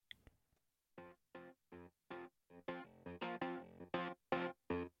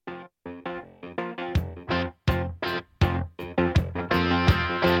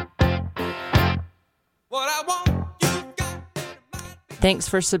what I want. You got Thanks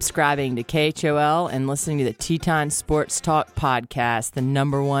for subscribing to KHOL and listening to the Teton Sports Talk podcast, the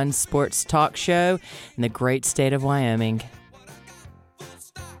 #1 sports talk show in the great state of Wyoming.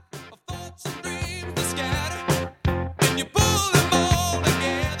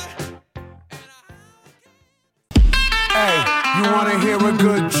 Hey, you wanna hear a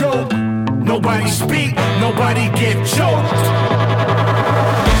good joke? Nobody speak, nobody get choked.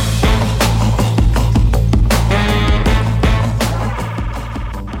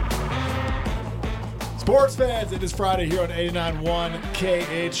 Sports fans, it is Friday here on 89.1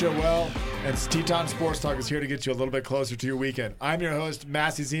 KHOL. And Teton Sports Talk is here to get you a little bit closer to your weekend. I'm your host,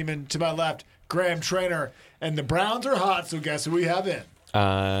 Massey Zeman. To my left, Graham Trainer. And the Browns are hot, so guess who we have in?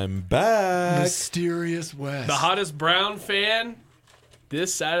 I'm back. Mysterious West. The hottest Brown fan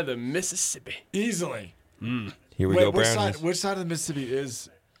this side of the Mississippi. Easily. Here we Wait, go, which Brownies. side of the Mississippi is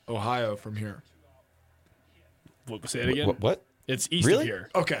Ohio from here? What, say it again? What? It's east Really? of here.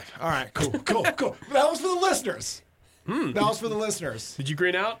 Okay. All right. Cool. That was for the listeners. That was for the listeners. Did you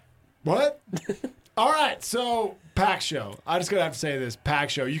green out? What? All right, so Pack Show. I just gotta have to say this, Pack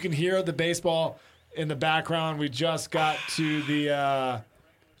Show. You can hear the baseball in the background. We just got to the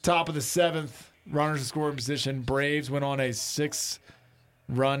top of the 7th. Runners in scoring position. Braves went on a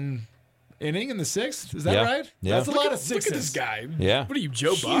 6-run inning in the 6th. Is that Yeah. right? Yeah. That's a lot of Look sixes. at this guy. Yeah. What are you,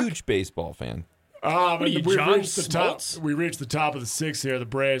 Joe Buck? Huge baseball fan. What are you, we John reached the top. Smoltz? We reached the top of the 6th here. The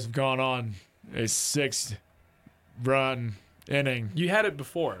Braves have gone on a 6-run inning. You had it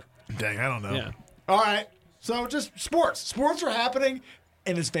before. Dang, I don't know. Yeah. All right. So just sports. Sports are happening,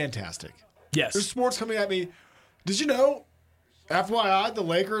 and it's fantastic. Yes. There's sports coming at me. Did you know, FYI, the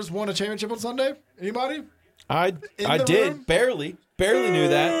Lakers won a championship on Sunday? Anybody? I the did. room? Barely knew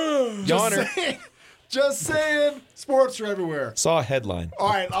that. Yawner. Just saying. Sports are everywhere. Saw a headline. All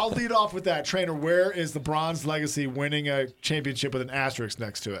right, I'll lead off with that. Trainer, where is LeBron's legacy winning a championship with an asterisk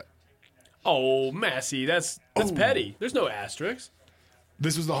next to it? Oh, Massey, that's petty. There's no asterisks.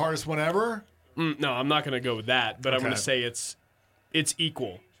 This was the hardest one ever? No, I'm not going to go with that, but I'm going Okay. to say it's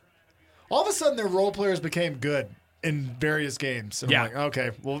equal. All of a sudden, their role players became good in various games. And Yeah. I'm like,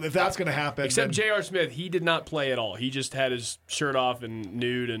 okay, well, if that's going to happen. Except then, J.R. Smith, he did not play at all. He just had his shirt off and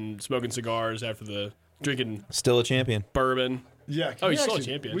nude and smoking cigars after drinking Still a champion. bourbon. Yeah. Oh, we he's still a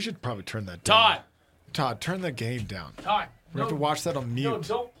actually- champion. We should probably turn that down. Todd, Turn the game down. Todd. We have to watch that on mute. No,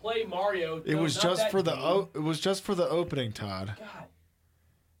 don't play Mario. It was just for the opening, Todd.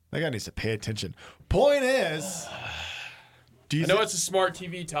 That guy needs to pay attention. Point is, do you I know thi- it's a smart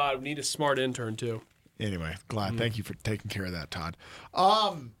TV, Todd. We need a smart intern too. Anyway, glad. Thank you for taking care of that, Todd.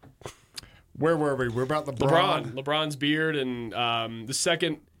 Where were we? We're about LeBron's beard, and the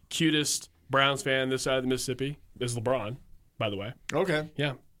second cutest Browns fan this side of the Mississippi is LeBron. By the way, Okay.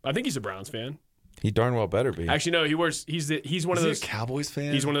 yeah, I think he's a Browns fan. He darn well better be. Actually, no, he's one of Is he those a Cowboys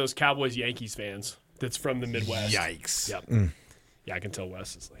fan? He's one of those Cowboys Yankees fans that's from the Midwest. Yikes. Yep. Yeah, I can tell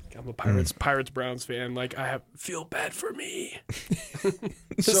Wes is like, I'm a Pirates Browns fan. Like, feel bad for me.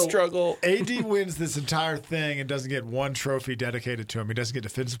 So struggle. AD wins this entire thing and doesn't get one trophy dedicated to him. He doesn't get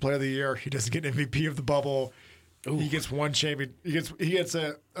Defensive Player of the Year. He doesn't get MVP of the bubble. He gets one champion. He gets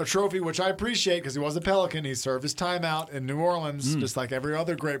a trophy, which I appreciate because he was a Pelican. He served his time out in New Orleans, just like every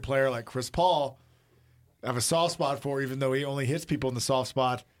other great player, like Chris Paul. I have a soft spot for, even though he only hits people in the soft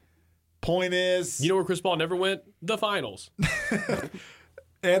spot. Point is, You know where Chris Paul never went? The finals.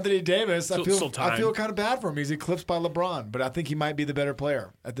 Anthony Davis. I Still time. feel kind of bad for him. He's eclipsed by LeBron, but I think he might be the better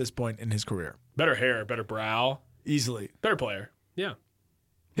player at this point in his career. Better hair, better brow, Easily. better player. Yeah.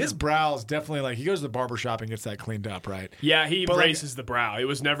 His brow is definitely like, he goes to the barbershop and gets that cleaned up, right? Yeah, he But, like- embraces the brow. It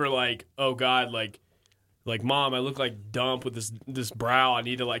was never like, oh God, like Mom, I look like Dump with this brow. I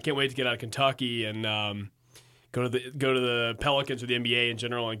need to can't wait to get out of Kentucky and go to the Pelicans or the NBA in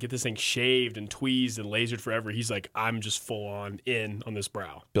general and get this thing shaved and tweezed and lasered forever. He's like, I'm just full on this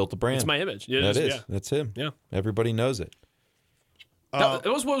brow. Built a brand. It's my image. It That is. Yeah. That's him. Yeah. Everybody knows it. That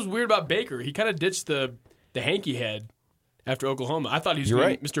was what was weird about Baker. He kind of ditched the hanky head after Oklahoma. I thought he was You're going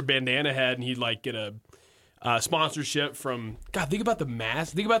right. Mr. Bandana Head, and he'd get a sponsorship from. God, think about the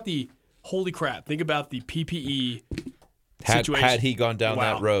mask. Think about the holy crap. Think about the PPE situation. Had he gone down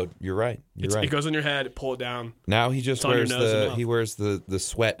Wow. that road, you're right. You're right. It goes on your head. Pull it down. Now he just on your wears nose and mouth. wears the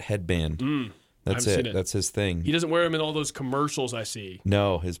sweat headband. That's I've seen it. it. That's his thing. He doesn't wear them in all those commercials I see.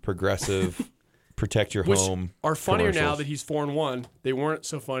 No, his progressive protect your Which home are funnier now commercials. that he's 4-1. They weren't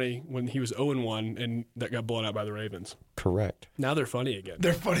so funny when he was 0-1 and that got blown out by the Ravens. Correct. Now they're funny again.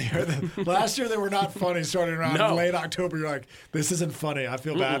 They're funnier than last year. They were not funny. Starting around No. late October, you're like, this isn't funny. I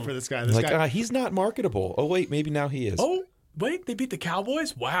feel bad for this guy. This Like guy. he's not marketable. Oh wait, maybe now he is. Oh, wait, they beat the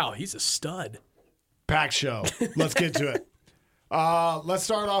Cowboys? Wow, he's a stud. Packed show. Let's get to it. Let's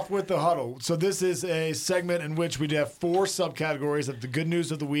start off with the huddle. So this is a segment in which we have 4 subcategories of the good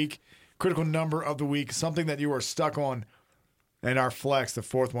news of the week, critical number of the week, something that you are stuck on, and our flex, the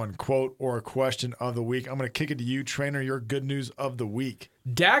 4th one, quote or question of the week. I'm going to kick it to you, trainer, your good news of the week.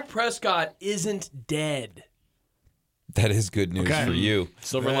 Dak Prescott isn't dead. That is good news Okay. for you.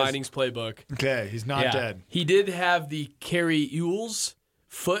 Silver linings playbook. Okay, he's not dead. He did have the Kerry Ewells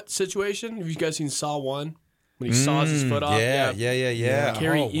foot situation. Have you guys seen Saw 1? When he saws his foot off? Yeah.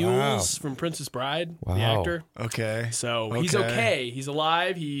 Kerry Oh, wow. Ewells from Princess Bride, the Wow. actor. Okay. So he's okay. He's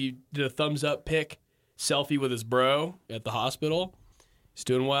alive. He did a thumbs up pic selfie with his bro at the hospital. He's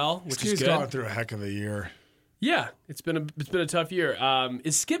doing well, which is He's good. gone through a heck of a year. Yeah, it's been a tough year.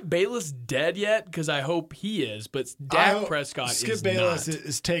 Is Skip Bayless dead yet? Because I hope he is, but Dak Prescott Skip is Bayless, not.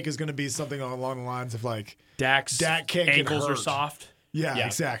 his take is going to be something along the lines of like, Dak Dak can't get ankles are hurt. soft. yeah, Yeah.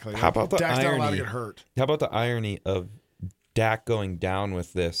 exactly. How about the Dak's not allowed to irony? get hurt. How about the irony of Dak going down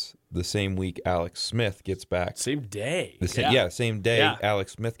with this the same week Alex Smith gets back? Same day. Same day Yeah.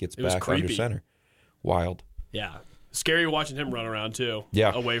 Alex Smith gets It was back under creepy. center. Wild. Yeah. Scary watching him run around too.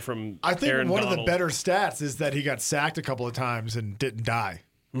 Yeah. Away from I think Aaron one of the Donald. better stats is that he got sacked a couple of times and didn't die.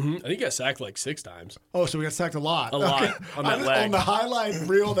 I think he got sacked like 6 times. Oh, so we got sacked a lot. A lot on that leg. On the highlight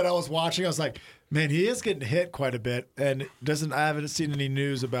reel that I was watching, I was like, man, he is getting hit quite a bit, and I haven't seen any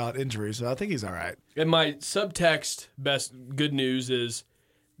news about injuries, so I think he's all right. And my subtext best good news is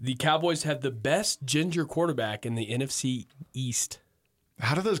the Cowboys have the best ginger quarterback in the NFC East.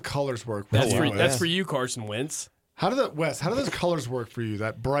 How do those colors work? That's for for you, that's Wes? for you, Carson Wentz. How do those colors work for you?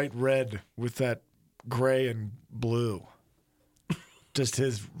 That bright red with that gray and blue. Just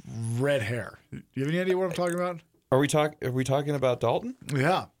his red hair. You have any idea what I'm talking about? Are we talking about Dalton?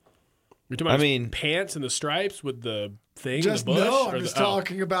 Yeah. You're talking about I mean- pants and the stripes with the thing Just in the bush? no, or I'm just the,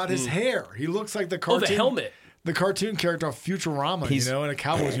 talking about his hair. He looks like the Oh, cartoon. the helmet. The cartoon character of Futurama, in a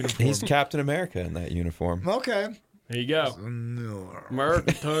Cowboys uniform. He's Captain America in that uniform. Okay. There you go.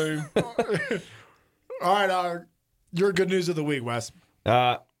 American team. All right, your good news of the week, Wes.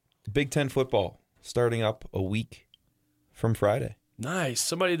 Big Ten football starting up a week from Friday. Nice.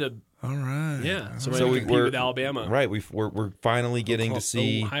 Somebody to All right. somebody to compete with Alabama. Right, we're finally getting to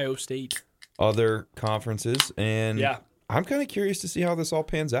see Ohio State. other conferences, and Yeah. I'm kind of curious to see how this all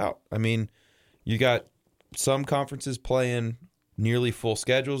pans out. I mean, you got some conferences playing nearly full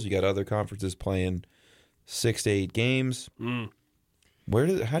schedules. You got other conferences playing 6 to 8 games.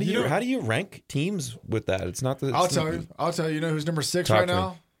 How do you rank teams with that? It's not the. I'll tell you. You know who's number 6 Talk right to me.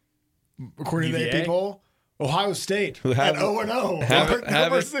 now? According to the UVA? AP poll, Ohio State. Who At haven't- 0-0. haven't- Number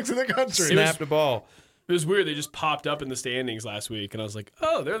haven't 6 in the country. Snap the ball. It was weird. They just popped up in the standings last week, and I was like,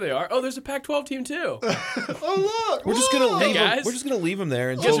 "Oh, there they are. Oh, there's a Pac-12 team too." Oh, look. We're just gonna Hey, leave them. guys. We're just gonna leave them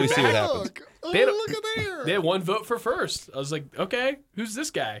there guys until are we see what back. happens. Look. Oh, They had a- look at there. They had 1 vote for first. I was like, "Okay, who's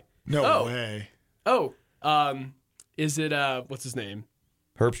this guy?" No Oh. way. Oh, is it what's his name?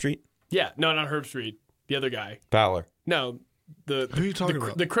 Herb Street, Yeah, no, not Herb Street. The other guy. Fowler. No, the Who are you talking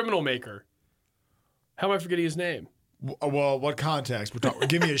about? The criminal maker. How am I forgetting his name? Well, what context? We're talking.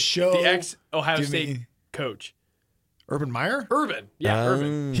 Give me a show. The ex Ohio Give State me- coach, Urban Meyer? Urban. Yeah,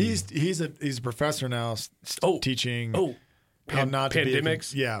 Urban. He's a professor now, teaching how not to be.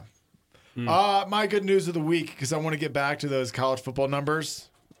 pandemics? Yeah. My good news of the week, because I want to get back to those college football numbers,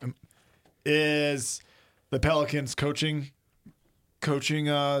 is the Pelicans coaching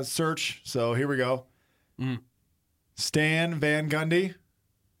search. So here we go. Stan Van Gundy.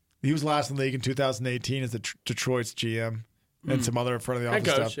 He was last in the league in 2018 as the Detroit's GM and some other front of the And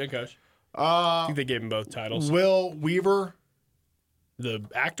office coach, stuff. and coach. I think they gave him both titles. Will Weaver. The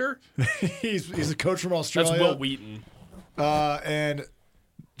actor? He's a coach from Australia. That's Will Wheaton. And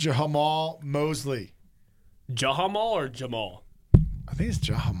Jamal Mosley. Jamal or Jamal? I think it's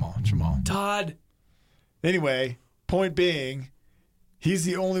Jamal. Todd. Anyway, point being, he's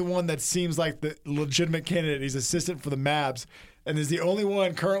the only one that seems like the legitimate candidate. He's assistant for the Mavs and is the only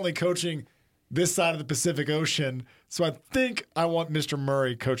one currently coaching this side of the Pacific Ocean. So I think I want Mr.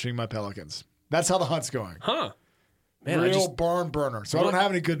 Murray coaching my Pelicans. That's how the hunt's going. Huh. Man, Real barn burner. So I don't have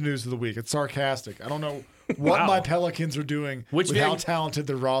any good news of the week. It's sarcastic. I don't know what my Pelicans are doing with how talented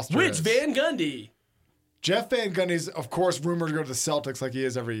their roster Which is. Van Gundy? Jeff Van Gundy's, of course, rumored to go to the Celtics like he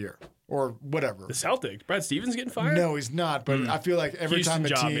is every year or whatever. The Celtics. Brad Stevens getting fired? No, he's not. But I feel like every Houston time a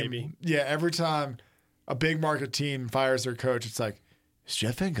job, team, maybe. every time a big market team fires their coach, it's like, is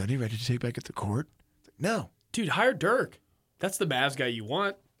Jeff Van Gundy ready to take back at the court? No. Dude, hire Dirk. That's the Mavs guy you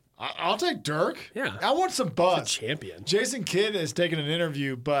want. I'll take Dirk. Yeah. I want some The buzz. champion. Jason Kidd has taken an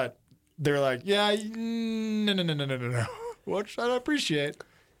interview, but they're like, no. Which I appreciate.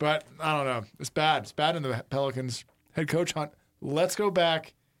 But I don't know. It's bad. It's bad in the Pelicans head coach hunt. Let's go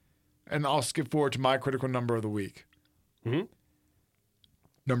back, and I'll skip forward to my critical number of the week. Mm-hmm.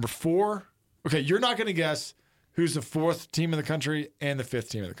 Number 4. Okay, you're not going to guess who's the 4th team in the country and the 5th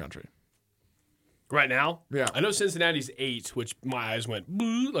team in the country. Right now? Yeah. I know Cincinnati's 8, which my eyes went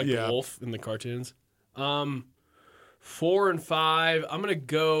blue, like Yeah. the wolf in the cartoons. 4 and 5, I'm going to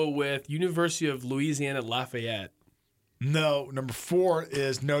go with University of Louisiana Lafayette. No, number 4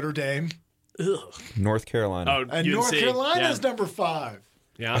 is Notre Dame. Ugh. North Carolina. Oh, And UNC. North Carolina yeah. is number 5.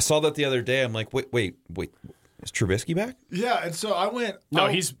 Yeah. I saw that the other day. I'm like, wait. Is Trubisky back? Yeah, and so I went. No, oh,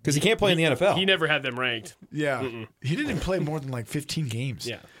 he's Because he can't play in the NFL. he never had them ranked. Yeah. He didn't play more than like 15 games.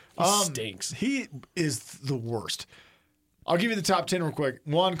 Yeah. He stinks. He is the worst. I'll give you the top 10 real quick.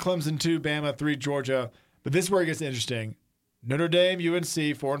 1, Clemson. 2, Bama. 3, Georgia. But this is where it gets interesting. Notre Dame,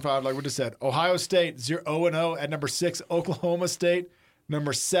 UNC, 4 and 5, like we just said. Ohio State, 0-0 at number 6. Oklahoma State,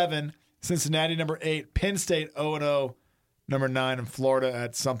 number 7. Cincinnati, number 8. Penn State, 0-0, number 9. And Florida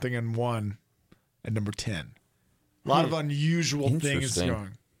at something and 1 at number 10. A lot of unusual things Interesting.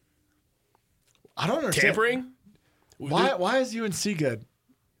 going. I don't understand. Tampering? Why is UNC good?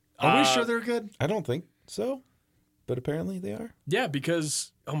 Are we sure they're good? I don't think so, but apparently they are. Yeah,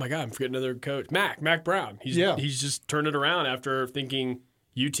 because oh my God, I'm forgetting another coach, Mac Brown. He's just turned it around after thinking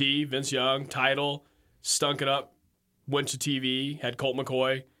UT, Vince Young, title, stunk it up, went to TV, had Colt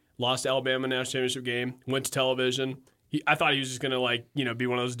McCoy, lost Alabama national championship game, went to television. I thought he was just gonna be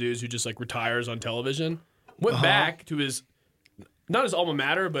one of those dudes who just retires on television. Went back to his not his alma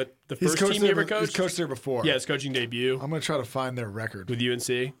mater, but the first team he ever coached. He's coached there before. Yeah, his coaching debut I'm going to try to find their record. with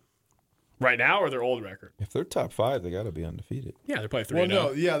UNC. Right now, or their old record? If they're top 5, they got to be undefeated. Yeah, they're probably 3-0. Well,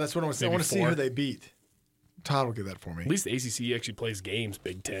 no, yeah, that's what I want to say. I Maybe want to see 4. who they beat. Todd will get that for me. At least the ACC actually plays games,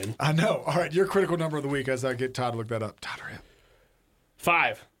 Big Ten. I know. All right, your critical number of the week as I get Todd to look that up. Todd, hurry up.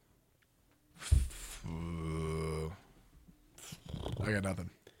 5. I got nothing.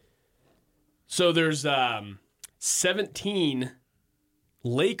 So there's 17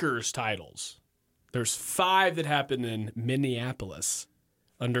 Lakers titles. There's 5 that happened in Minneapolis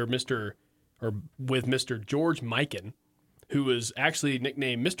under with Mr. George Mikan, who was actually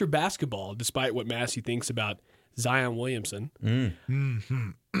nicknamed Mr. Basketball, despite what Massey thinks about Zion Williamson. Do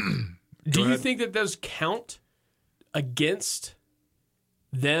you think that those count against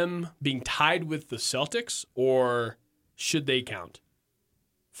them being tied with the Celtics, or should they count?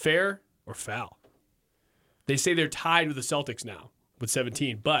 Fair or foul? They say they're tied with the Celtics now with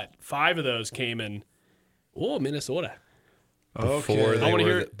 17, but 5 of those came in Minnesota. Before they I wanna were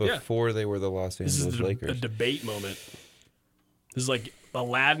hear the, it. Yeah. before they were the Los This Angeles is a Lakers. debate moment. This is like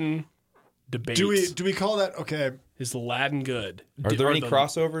Aladdin debate. Do we call that okay? Is Aladdin good? Are there any the-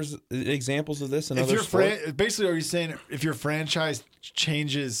 crossovers, examples of this in If other your sports? basically, are you saying if your franchise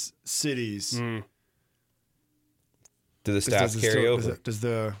changes cities, Do the does stats it carry still- over? does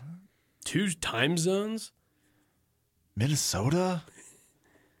the 2 time zones? Minnesota?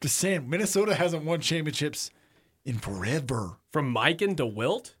 Just saying, Minnesota hasn't won championships in forever. From Mikan to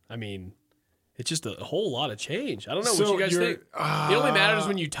Wilt? I mean, it's just a whole lot of change. I don't know So what you guys you're- think. It only matters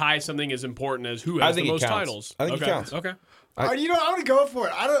when you tie something as important as who I has the think it most counts. titles. I think it Okay. counts. Okay. I'm going to go for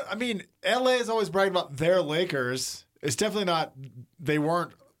it. I mean, LA has always bragged about their Lakers. It's definitely not. They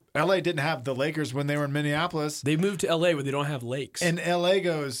weren't. LA didn't have the Lakers when they were in Minneapolis. They moved to LA where they don't have lakes. And LA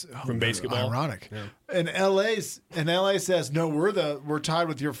goes From basketball? Ironic. And LA says no. We're tied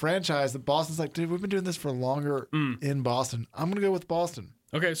with your franchise. And Boston's like, dude, we've been doing this for longer in Boston. I'm gonna go with Boston.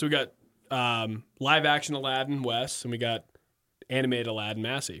 Okay, so we got live action Aladdin Wes, and we got animated Aladdin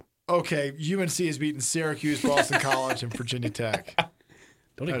Massey. Okay, UNC has beaten Syracuse, Boston College, and Virginia Tech.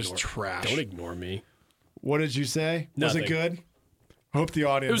 Don't That is ignore trash. Don't ignore me. What did you say? Was Nothing. it good? Hope the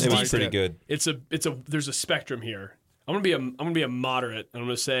audience. It was liked Pretty good. It's a there's a spectrum here. I'm gonna be a moderate. I'm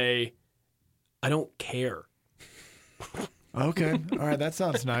gonna say I don't care. Okay. All right. That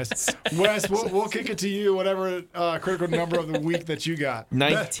sounds nice. Wes, we'll kick it to you, whatever critical number of the week that you got.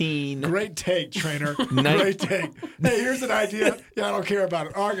 19. Great take, trainer. Great take. Hey, here's an idea. Yeah, I don't care about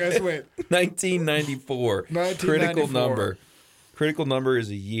it. All right, guys, wait. 1994. 1994. Critical number. Critical number is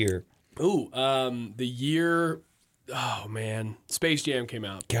a year. Ooh, the year. Oh man, Space Jam came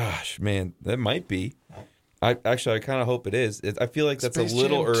out. Gosh, man, that might be. I kind of hope it is. I feel like that's Space a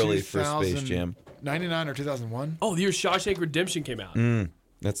little Jam early for Space Jam. 99 or 2001? Oh, the year Shawshank Redemption came out.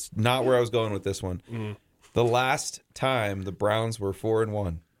 That's not where I was going with this one. The last time the Browns were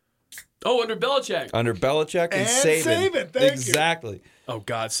 4-1 Oh, under Belichick. under Belichick and And Saban. Saban, thank you. Exactly. Oh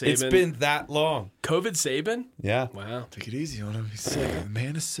God, Saban. It's been that long. COVID Saban. Yeah. Wow. Take it easy on him. He's sick. The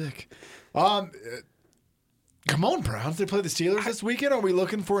man is sick. Come on, Browns. They play the Steelers this weekend. Are we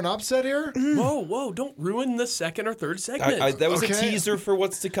looking for an upset here? Whoa! Don't ruin the second or third segment. That was Okay. a teaser for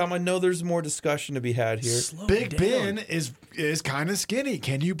what's to come. I know there's more discussion to be had here. Slow Big down. Ben is kind of skinny.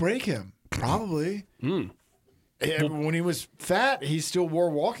 Can you break him? Probably. And when he was fat, he still wore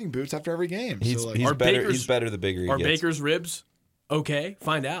walking boots after every game. He's, so, like, he's Are better. Baker's- He's better the bigger he Are gets. Baker's ribs okay?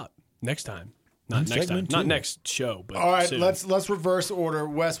 Find out next time. Not next time. segment Not two. next show. But all right, soon. let's reverse order.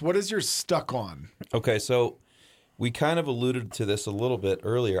 Wes, what is your stuck on? Okay, so we kind of alluded to this a little bit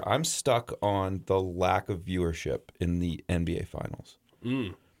earlier. I'm stuck on the lack of viewership in the NBA Finals.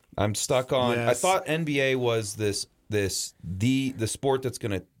 I'm stuck on. I Yes. thought NBA was the sport that's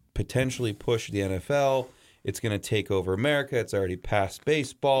going to potentially push the NFL. It's going to take over America. It's already past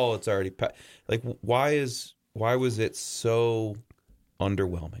baseball. It's already like why was it so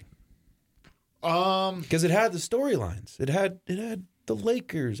underwhelming? Because it had the storylines. It had the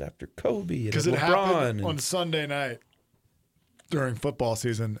Lakers after Kobe and Because LeBron it happened and on Sunday night during football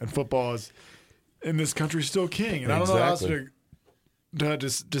season, and football is in this country still king. And I don't know how else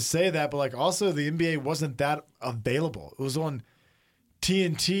to say that, but like also the NBA wasn't that available. It was on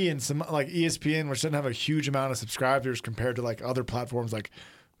TNT and some like ESPN, which doesn't have a huge amount of subscribers compared to like other platforms like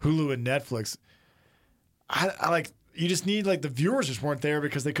Hulu and Netflix. I like you just need like the viewers just weren't there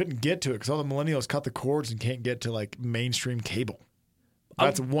because they couldn't get to it because all the millennials cut the cords and can't get to like mainstream cable.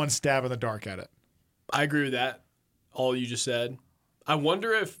 That's one stab in the dark at it. I agree with that. All you just said. I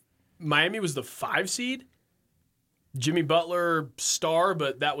wonder if Miami was the 5 seed. Jimmy Butler star,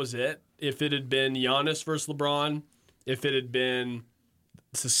 but that was it. If it had been Giannis versus LeBron, if it had been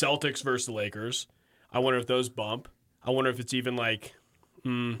the Celtics versus the Lakers, I wonder if those bump. I wonder if it's even like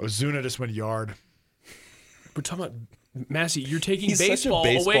Ozuna just went yard. we're talking about Massey. You're taking He's such a baseball,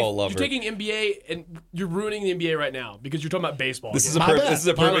 baseball away. lover. You're taking NBA and you're ruining the NBA right now because you're talking about baseball. This is again. a My bad. this is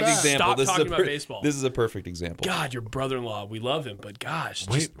a My perfect bad. example. Stop This is talking a about baseball. This is a perfect example. God, your brother-in-law. We love him, but gosh,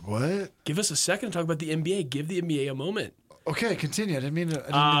 Wait, just what? give us a second to talk about the NBA. Give the NBA a moment. Okay, continue. I didn't mean to.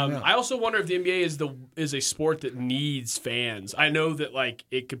 I didn't mean to. I also wonder if the NBA is a sport that needs fans. I know that like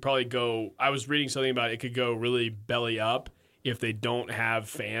it could probably go. I was reading something about it could go really belly up if they don't have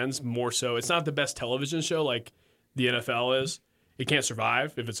fans. More so, it's not the best television show like the NFL is. It can't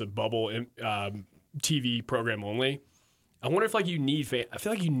survive if it's a bubble TV program only. I wonder if like you need fans. I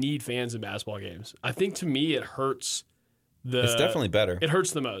feel like you need fans in basketball games. I think to me it hurts. It's definitely better. It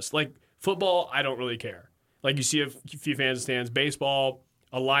hurts the most. Like football, I don't really care. Like you see a few fans in stands. Baseball,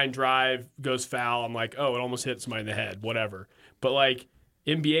 a line drive goes foul. I'm like, oh, it almost hit somebody in the head. Whatever. But like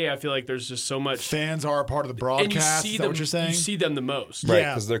NBA, I feel like there's just so much. Fans are a part of the And broadcast. you Is see that them. what you're saying? You see them the most. Right,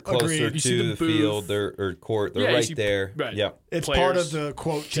 Yeah, because they're closer agreed. You see to the the booth. field or court. They're Yeah, you right see- there. right. Yeah. It's part of players the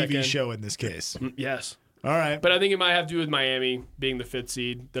quote check TV in. show in this case. Yes. All right, But I think it might have to do with Miami being the 5th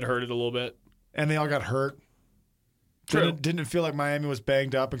seed that hurt it a little bit. and they all got hurt. True. Didn't it feel like Miami was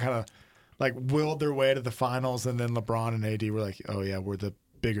banged up and kind of like willed their way to the finals, and then LeBron and AD were like, "Oh yeah, we're the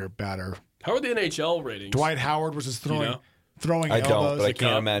bigger, badder." How are the NHL ratings? Dwight Howard was just throwing You know? throwing I elbows. don't, but I the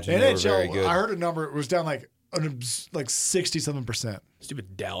can't cup. imagine they were very NHL, good. I heard a number. It was down like 60-something%.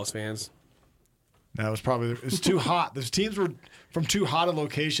 Stupid Dallas fans. That was probably it was too hot. Those teams were from too hot of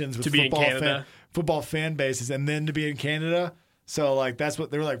locations with To be in Canada. football fan bases, and then to be in Canada. So like that's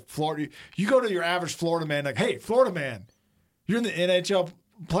what they were like. Florida, you go to your average Florida man, like, hey, Florida man, you're in the NHL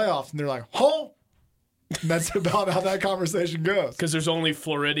playoffs, and they're like, oh. And that's about how that conversation goes. Because there's only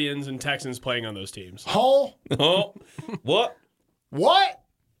Floridians and Texans playing on those teams. Oh, Oh, what? what?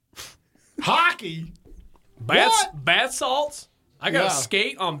 Hockey? Bath salts? I got to Yeah.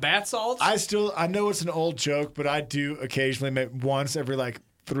 skate on bath salts? I know it's an old joke, but I do occasionally make once every like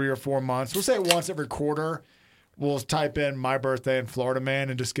 3 or 4 months. We'll say once every quarter. We'll type in my birthday in Florida man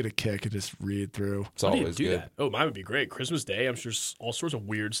and just get a kick and just read through. It's How do you always do good. that? Oh, mine would be great. Christmas Day, I'm sure all sorts of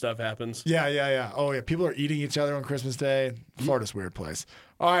weird stuff happens. Yeah. Oh yeah, people are eating each other on Christmas Day. Florida's a weird place.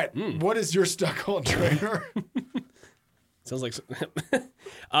 All right, what is your stuck on trainer? Sounds like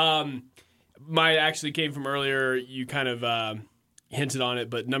mine actually came from earlier. You kind of hinted on it,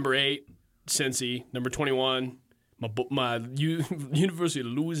 but number 8, Cincy. Number 21, my University of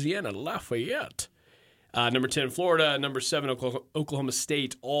Louisiana Lafayette. Number 10, Florida. Number 7, Oklahoma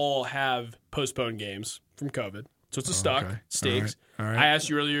State. All have postponed games from COVID, so it's a stuck. okay. Stakes. All right. I asked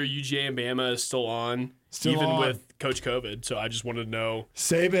you earlier. UGA and Bama is still on, Still even on. with Coach COVID. So I just wanted to know.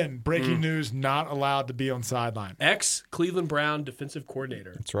 Saban, breaking news, not allowed to be on sideline. Ex Cleveland Brown defensive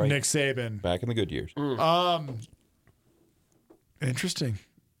coordinator. That's right. Nick Saban. Back in the good years. Interesting.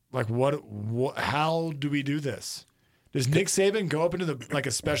 Like what? How do we do this? Does Nick Saban go up into like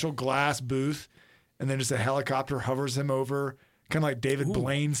a special glass booth, and then just a helicopter hovers him over, kind of like David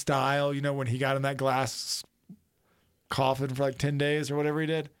Blaine style? You know, when he got in that glass coughing for like 10 days or whatever he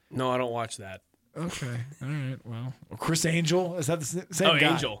did? No, I don't watch that. Okay. All right. Well, Chris Angel. Is that the same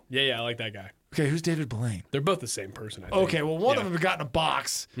guy? Angel. Yeah, I like that guy. Okay. Who's David Blaine? They're both the same person, I think. Okay. Well, one of them got in a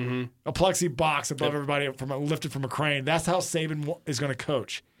box, a plexi box above everybody lifted from a crane. That's how Saban is going to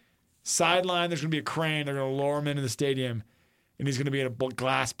coach. Sideline, there's going to be a crane. They're going to lower him into the stadium, and he's going to be in a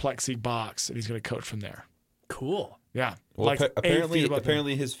glass plexi box, and he's going to coach from there. Cool. Yeah. Well, like 8 feet above him.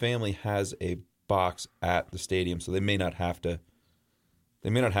 apparently his family has a box at the stadium, so they may not have to. They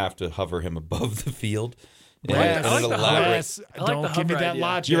may not have to hover him above the field. And- Yes. and I like an the elaborate- hover. I like Don't the give me hover that idea.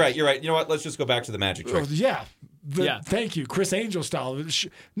 logic. You're right. You're right. You know what? Let's just go back to the magic trick. Oh, yeah. Yeah. Thank you. Chris Angel style.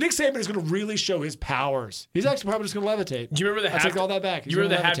 Nick Saban is going to really show his powers. He's actually probably just going to levitate. Do you remember the I take all that back. He's You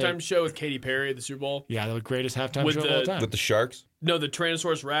remember the gonna levitate. halftime show with Katy Perry at the Super Bowl? Yeah, the greatest halftime With show of all the- time. With the Sharks. No, the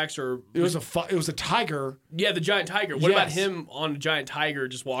Tyrannosaurus Rex or It was a tiger. yeah, the giant tiger. What about Yes. him on a giant tiger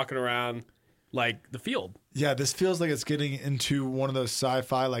just walking around like the field? Yeah, this feels like it's getting into one of those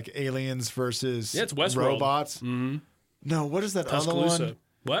sci-fi like aliens versus Yeah, it's Westworld. robots. Mm-hmm. No, what is that other Tuscaloosa. one?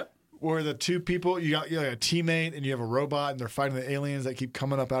 What? Where the two people you got like a teammate and you have a robot and they're fighting the aliens that keep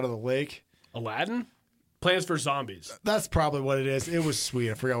coming up out of the lake. Aladdin? Plans for Zombies. That's probably what it is. It was sweet.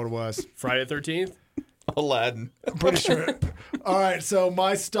 I forgot what it was. Friday the 13th? Aladdin. I'm pretty sure. All right, so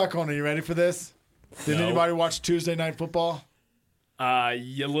my stuck on it. You ready for this? Did No. anybody watch Tuesday Night Football?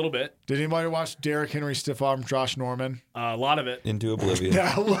 Yeah, a little bit. Did anybody watch Derrick Henry stiff arm Josh Norman? A lot of it. Into oblivion.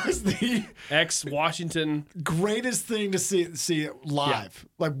 That was the Ex-Washington. greatest thing to see live.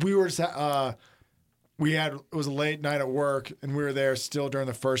 Like we were, it was a late night at work, and we were there still during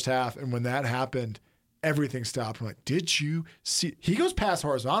the first half. And when that happened, everything stopped. I'm like, did you see? He goes past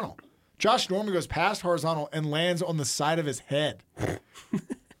horizontal. Josh Norman goes past horizontal and lands on the side of his head.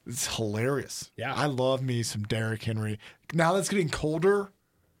 It's hilarious. Yeah. I love me some Derrick Henry. Now that's getting colder.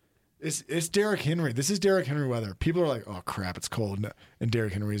 It's Derrick Henry. This is Derrick Henry weather. People are like, oh crap, it's cold. And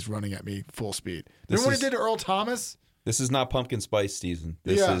Derrick Henry is running at me full speed. Remember when he did to Earl Thomas? This is not pumpkin spice season.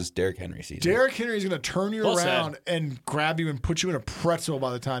 This Yeah. is Derrick Henry season. Derrick Henry is going to turn you Well around said. and grab you and put you in a pretzel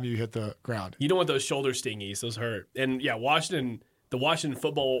by the time you hit the ground. You don't want those shoulder stingies. Those hurt. And yeah, the Washington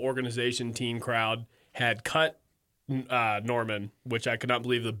Football Organization team crowd had cut Norman, which I could not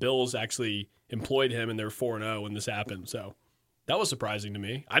believe the Bills actually employed him and they're 4-0 when this happened. So that was surprising to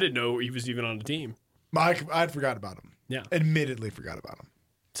me. I didn't know he was even on the team. I'd forgot about him. Yeah. Admittedly forgot about him.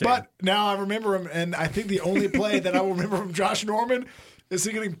 Same. But now I remember him, and I think the only play that I will remember from Josh Norman is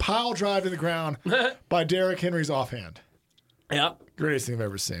him getting pile drive to the ground by Derrick Henry's offhand. Yeah. Greatest thing I've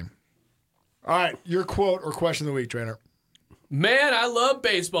ever seen. All right, your quote or question of the week, trainer. Man, I love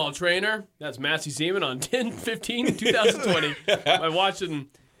baseball, trainer. That's Massey Seaman on 10/15/2020. I'm watching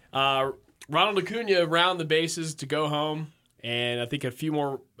Ronald Acuna round the bases to go home, and I think a few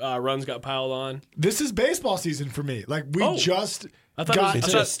more runs got piled on. This is baseball season for me. Like we just I thought got it was,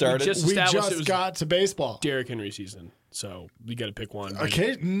 It just started. We just we established just it was got to baseball. Derrick Henry season, so we got to pick one.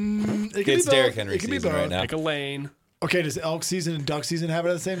 Okay, it can It's be both. Derrick Henry It can be season both. right now. Pick a lane. Okay, does elk season and duck season happen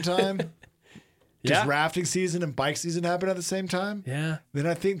at the same time? Does Yeah. rafting season and bike season happen at the same time? Yeah. Then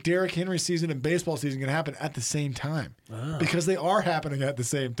I think Derrick Henry season and baseball season can happen at the same time because they are happening at the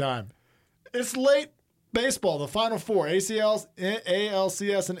same time. It's late baseball, the Final Four, ACLs,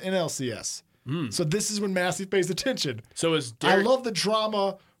 ALCS, and NLCS. So this is when Massey pays attention. So is I Derrick, love the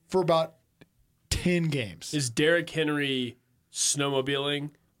drama for about 10 games. is Derrick Henry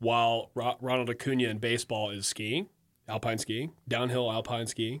snowmobiling while Ronald Acuna in baseball is skiing, alpine skiing, downhill alpine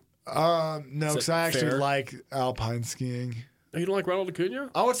skiing? No, because I actually fair? like alpine skiing. Oh, you don't like Ronald Acuna?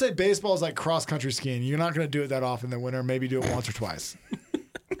 I would say baseball is like cross country skiing. You're not going to do it that often in the winter. Maybe do it once or twice.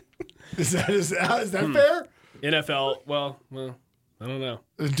 Is that fair? NFL, well, I don't know.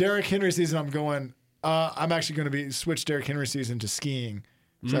 Derrick Henry season, I'm actually going to be switch Derrick Henry season to skiing.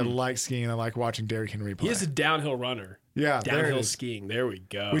 So I like skiing. I like watching Derrick Henry play. He is a downhill runner. Yeah, there it Downhill is. skiing. There we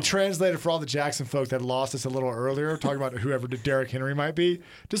go. We translated for all the Jackson folk that lost us a little earlier, talking about whoever Derrick Henry might be.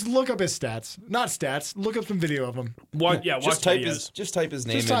 Just look up his stats. Not stats. Look up some video of him. Watch Just type videos. his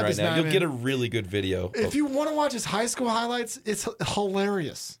name Just in type right his now. name You'll get in. a really good video. If you want to watch his high school highlights, it's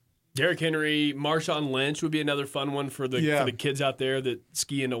hilarious. Derrick Henry, Marshawn Lynch would be another fun one for the kids out there that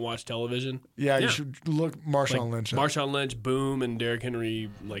ski and don't watch television. Yeah, Yeah. you should look Marshawn Lynch up. Marshawn Lynch, boom, and Derrick Henry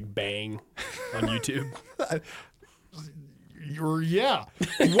like bang on YouTube.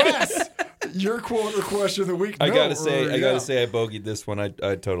 Wes, your quote or question of the week. I No, gotta or say, I yeah. bogeyed this one. I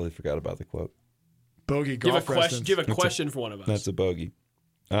totally forgot about the quote. Bogey Do you have golf a question? questions. Do you have a question for one of us? That's a bogey.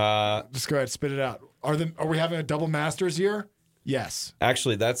 Just go ahead, spit it out. Are we having a double masters year? Yes.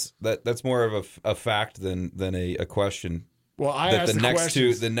 Actually, that's more of a fact than a question. Well, I That asked the the next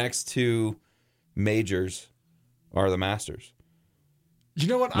questions. the next two majors are the Masters. You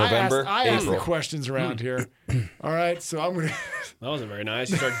know what? November, I asked the April. questions around here. All right, so I'm gonna. That wasn't very nice.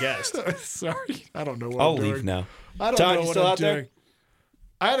 He's our guest. Sorry, I don't know what I'll I'm leave doing. now. I don't Todd, know you what still I'm out there? doing.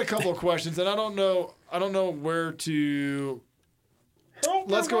 I had a couple of questions, and I don't know where to.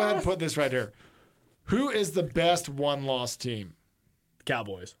 Let's go ahead and put this right here. Who is the best one-loss team?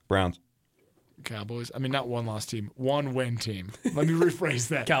 Cowboys. Browns. Cowboys. I mean, not one-loss team, one-win team. Let me rephrase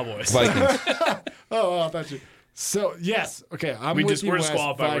that. Cowboys. Vikings. I thought you. So yes, okay. I'm We with just- you, we're Wes,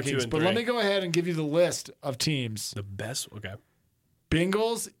 disqualified. We're 2 Vikings. and But 3. let me go ahead and give you the list of teams: The best. Okay.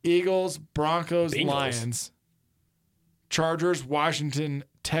 Bengals, Eagles, Broncos, Bengals. Lions, Chargers, Washington,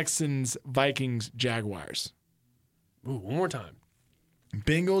 Texans, Vikings, Jaguars. Ooh, one more time.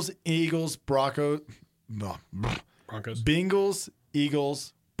 Bengals, Eagles, Broncos. No. Broncos. Bengals,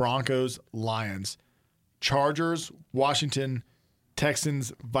 Eagles, Broncos, Lions, Chargers, Washington,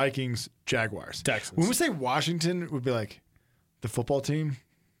 Texans, Vikings, Jaguars. Texans. When we say Washington, it would be like the football team.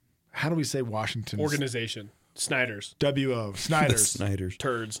 How do we say Washington? Organization. Snyder's. W-O. The Snyder's. Snyders.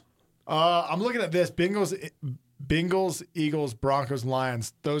 Turds. I'm looking at this. Bengals, Eagles, Broncos,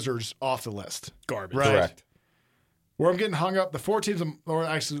 Lions. Those are just off the list. Garbage. Right. Correct. Where I'm getting hung up, the 4 teams, or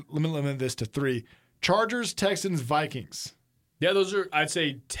actually, let me limit this to 3. Chargers, Texans, Vikings. Yeah, those are, I'd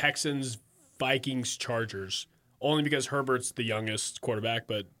say, Texans, Vikings, Chargers. Only because Herbert's the youngest quarterback,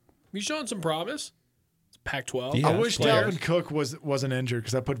 but he's showing some promise. It's Pac-12. Yeah. I wish players. Dalvin Cook wasn't injured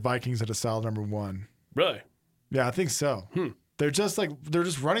because I put Vikings at a solid number 1. Really? Yeah, I think so. They're just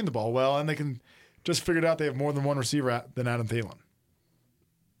running the ball well, and they can just figured out they have more than one receiver than Adam Thielen.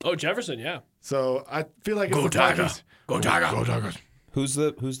 Oh, Jefferson, yeah. So I feel like it's Go the Tiger. Vikings. Go Tiger. Go Tigers. Who's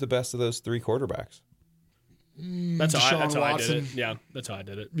the best of those 3 quarterbacks? That's how I did Watson. it. Yeah, that's how I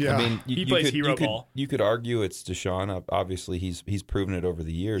did it. Yeah, I mean, He plays hero ball. You could argue it's Deshaun. Obviously, he's proven it over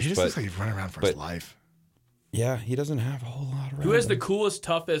the years. he just but looks like he's running around for his but- life. yeah, he doesn't have a whole lot around Who has the him. coolest,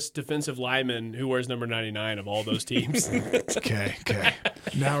 toughest defensive lineman who wears number 99 of all those teams? Okay.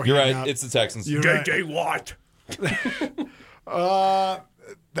 Now we're You're heating right. up. It's the Texans. You're right. J.J. Watt.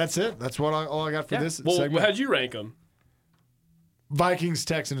 That's it. That's all I got for this Well, segment. how'd you rank them? Vikings,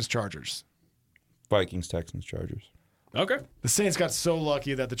 Texans, Chargers. Vikings, Texans, Chargers. Okay. The Saints got so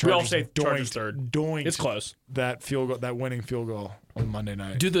lucky that the We all Chargers say Chargers third. doinked It's close. that field goal, that winning field goal on Monday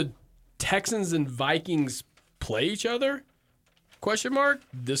night. Do the Texans and Vikings play each other? Question mark.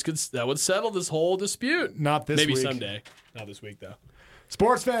 That would settle this whole dispute. Not this Maybe week. someday. Not this week though.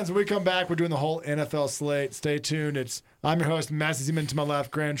 Sports fans, when we come back, we're doing the whole NFL slate. Stay tuned. I'm your host, Massey Zeman. To my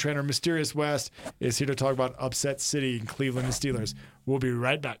left, Grand Trainer Mysterious West is here to talk about upset city in Cleveland, the Steelers. We'll be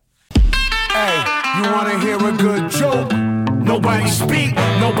right back. Hey, you wanna hear a good joke? Nobody speak,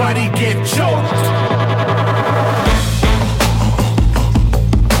 nobody get choked.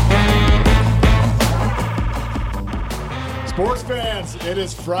 Sports fans, it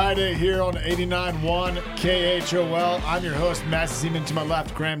is Friday here on 89.1 KHOL. I'm your host, Massey Zeman. To my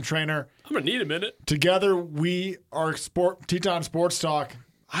left, Graham Trainer. I'm gonna need a minute. Together, we are Teton Sports Talk.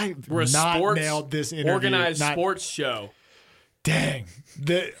 We're a not sports nailed this interview. organized Not- sports show. Dang.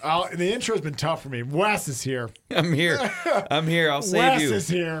 The intro's been tough for me. Wes is here. I'm here. I'll save Wes you. is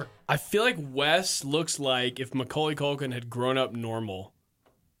here. I feel like Wes looks like if Macaulay Culkin had grown up normal.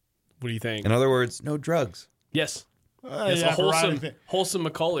 What do you think? In other words, no drugs Yes. Yeah, Yes, a variety thing. wholesome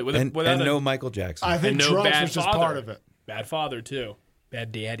Macaulay with and without a no Michael Jackson. I think and no drugs bad was just father. part of it. Bad father too.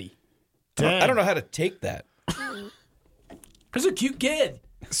 Bad daddy. I don't know how to take that. He's a cute kid.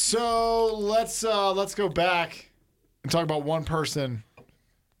 So let's go back and talk about one person,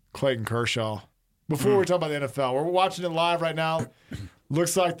 Clayton Kershaw. Before we talk about the NFL, we're watching it live right now.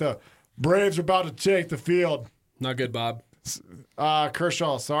 Looks like the Braves are about to take the field. Not good, Bob.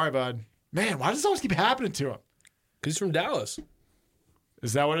 Kershaw, sorry, bud. Man, why does this always keep happening to him? Because he's from Dallas.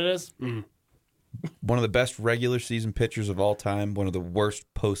 Is that what it is? One of the best regular season pitchers of all time. One of the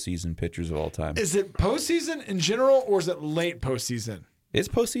worst postseason pitchers of all time. Is it postseason in general or is it late postseason? It's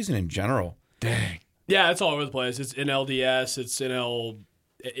postseason in general. Dang. Yeah, it's all over the place. It's NLDS, it's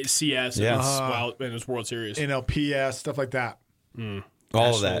NLCS, Yeah. and it's World Series. NLPS, stuff like that. All of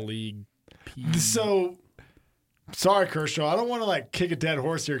National that. League. So, sorry, Kershaw. I don't want to kick a dead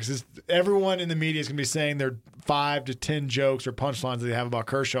horse here because everyone in the media is going to be saying their 5 to 10 jokes or punchlines that they have about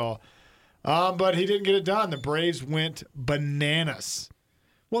Kershaw. But he didn't get it done. The Braves went bananas.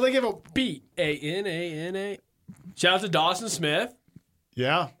 Well, they give a BANANA. Shout out to Dawson Smith.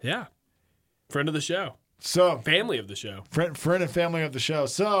 yeah. Yeah. Friend of the show. So Family of the show. friend and family of the show.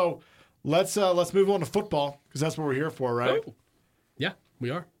 So let's move on to football because that's what we're here for, right? Oh. Yeah, we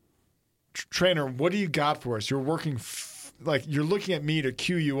are. Trainer, what do you got for us? You're working like you're looking at me to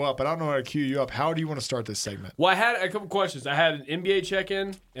cue you up, but I don't know how to cue you up. How do you want to start this segment? Well, I had a couple questions. I had an NBA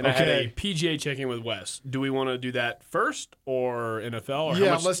check-in and I had a Okay. PGA check-in with Wes. Do we want to do that first or NFL? Or how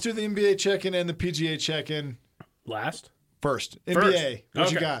Yeah, much let's do the NBA check-in and the PGA check-in last? first. First. NBA,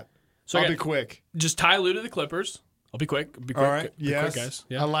 what you Okay. got? So I I'll got- be quick. Just Ty Lue to the Clippers. I'll be quick. All right. Be Yes. quick, guys.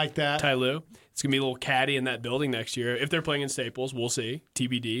 I like that. Ty Lue. It's gonna be a little caddy in that building next year. If they're playing in Staples, we'll see.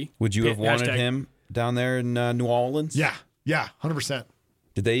 TBD. Would you have wanted Hashtag- him down there in New Orleans? Yeah. 100%.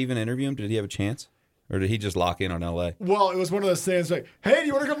 Did they even interview him? Did he have a chance? Or did he just lock in on LA? Well, it was one of those things like, hey, do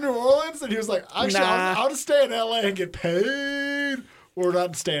you want to come to New Orleans? And he was like, actually, I'll just stay in LA and get paid. Or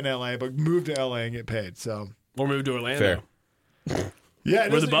not stay in LA, but move to LA and get paid. So, Or move to Orlando. Fair. yeah.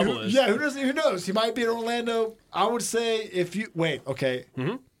 Where the bubble is. Yeah, who knows? He might be in Orlando. I would say if you, wait, okay.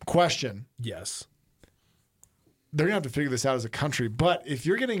 Question. Yes. They're going to have to figure this out as a country. But if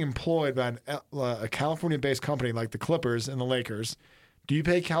you're getting employed by a California-based company like the Clippers and the Lakers, do you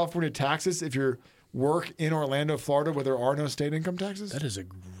pay California taxes if you work in Orlando, Florida, where there are no state income taxes? That is a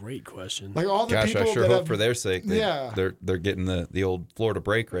great question. Like all the Gosh, people I sure that hope have, for their sake. Yeah. They're getting the old Florida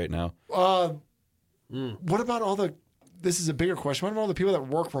break right now. What about all the? This is a bigger question. What about all the people that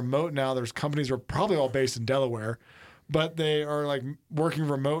work remote now? There's companies that are probably all based in Delaware, but they are like working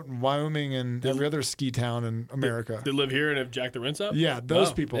remote in Wyoming and every other ski town in America. They live here and have jacked the rents up? Yeah,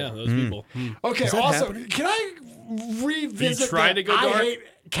 those Oh, people. Yeah, those people. Okay. that Also, happening? can I revisit? trying that to go I dark? hate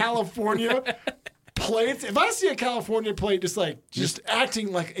California plates. If I see a California plate just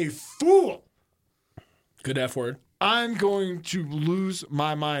acting like a fool, Good F word. I'm going to lose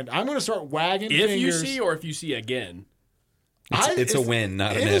my mind. I'm going to start wagging If you fingers. see or if you see again. It's a win,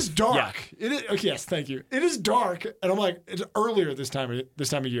 not an It is if. dark. It is. Okay, yes, thank you. It is dark, and I'm like, it's earlier this time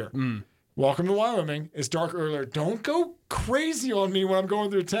of year. Welcome to Wyoming. It's dark earlier. Don't go crazy on me when I'm going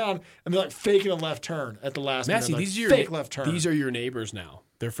through town and they're like faking a left turn at the last Massey, minute. Like, these are your fake left turn. These are your neighbors now.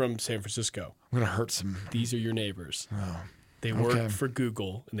 They're from San Francisco. I'm gonna hurt some. These are your neighbors. They work okay. for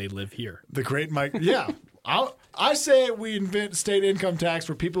Google and they live here. The great Mike. Yeah, I say we invent state income tax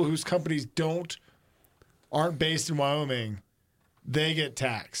for people whose companies aren't based in Wyoming. They get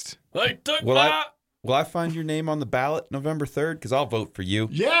taxed. They took Will my... I find your name on the ballot November 3rd? Because I'll vote for you.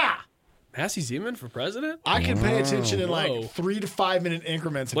 Yeah. Massey Zeman for president? I can pay attention in Whoa. like 3 to 5 minute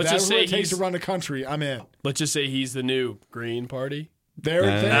increments. If Let's that's just what say it takes to he's- run a country, I'm in. Let's just say he's the new Green Party. There,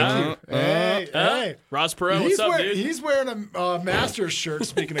 thank you. Hey. Ross Perot, what's up, dude? He's wearing a Masters shirt,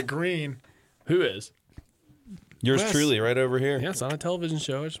 speaking of green. Who is? Yours Wes. truly, right over here. Yeah, it's on a television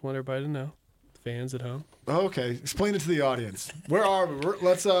show. I just want everybody to know. Fans at home. Okay, explain it to the audience. Where are we?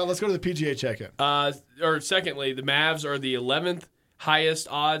 Let's go to the PGA check-in. Or secondly, the Mavs are the 11th highest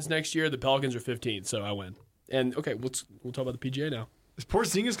odds next year. The Pelicans are 15th, so I win. And okay, we'll talk about the PGA now. Is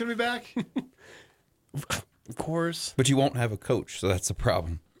Porzingis going to be back? Of course. But you won't have a coach, so that's the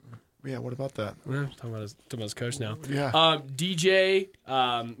problem. Yeah, what about that? Yeah, talking about his coach now. Yeah. DJ,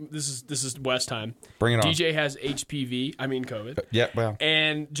 this is West time. Bring it on. DJ has HPV. I mean COVID. Yeah, well.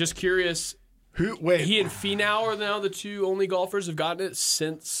 And just curious, Wait. he and Finau are now the two only golfers who've gotten it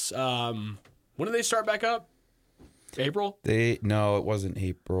since when did they start back up? April? No, it wasn't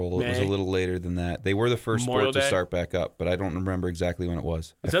April. It was a May? little later than that. They were the first Memorial sport to Day? start back up, but I don't remember exactly when it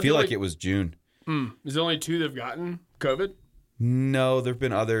was. Is I that feel the like only- it was June. Is there only two that've gotten COVID? No, there have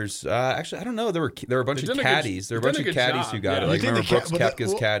been others. Actually, I don't know. There were a bunch They've of done a good- caddies. There were a they've bunch done a of good caddies job, who got yeah. it. You Like think remember the Brooks ca-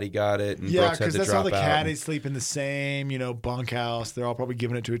 Koepka's caddy got it, and Yeah, Brooks had because to that's drop all the out. caddies sleep in the same, bunkhouse. They're all probably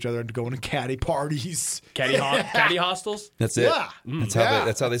giving it to each other and going to caddy parties. Caddy hostels? That's it. Yeah.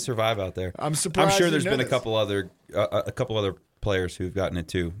 That's how they survive out there. I'm surprised I'm sure you there's been a noticed. couple other players who've gotten it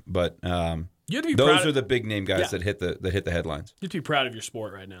too, but You have to be those proud are of- the big name guys Yeah. that hit the headlines. You have to be proud of your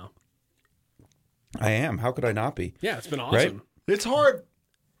sport right now. I am. How could I not be? Yeah, it's been awesome. Right? It's hard.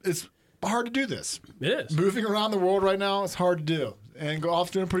 It's hard to do this. It is. Moving around the world right now, it's hard to do. And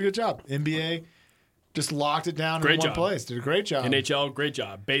Golf's doing a pretty good job. NBA just locked it down Great in one job. place. Did a great job. NHL, great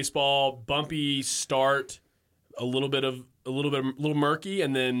job. Baseball, bumpy start, a little murky,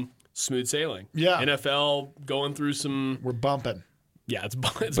 and then smooth sailing. Yeah. NFL going through some. We're bumping. Yeah, it's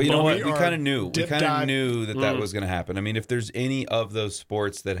But you know bumpy. what? We are kind of knew. We dip kind of dive. knew that was going to happen. I mean, if there's any of those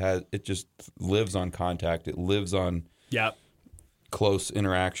sports that it just lives on contact, it lives on Yeah. close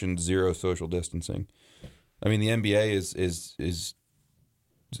interaction, zero social distancing. I mean, the NBA is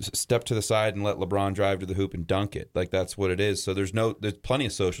step to the side and let LeBron drive to the hoop and dunk it. Like that's what it is. So there's plenty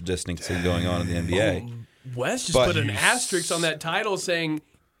of social distancing going on in the NBA. Wes just But put an you- asterisk on that title saying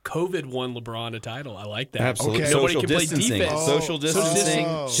COVID won LeBron a title. I like that. Absolutely. Okay. Nobody Social can play distancing. defense. Social distancing.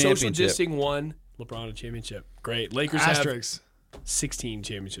 Social Championship. distancing won LeBron a championship. Great. Lakers have Asterisks. 16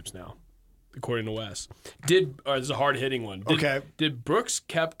 championships now. according to Wes. This is a hard hitting one. Did Brooks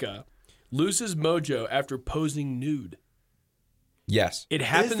Koepka lose his mojo after posing nude? Yes. It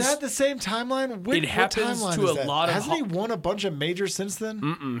happens. Is that the same timeline? It happens to a lot of. Hasn't he won a bunch of majors since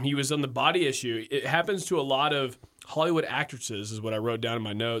then? He was on the Body Issue. It happens to a lot of Hollywood actresses, is what I wrote down in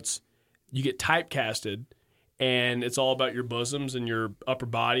my notes. You get typecasted, and it's all about your bosoms and your upper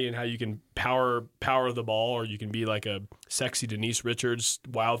body and how you can power the ball, or you can be like a sexy Denise Richards,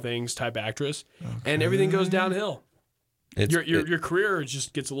 Wild Things type actress, and everything goes downhill. Your career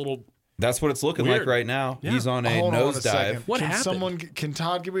just gets a little. That's what it's looking Weird. like right now. Yeah. He's on a Hold on a nosedive. second. What happened? Can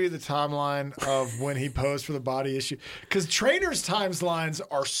Todd give me the timeline of when he posed for the Body Issue? Because trainers' timelines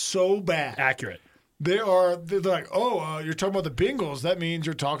are so bad. Accurate. They're like, you're talking about the Bengals. That means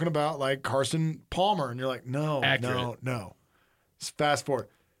you're talking about like Carson Palmer, and you're like, no. Just fast forward.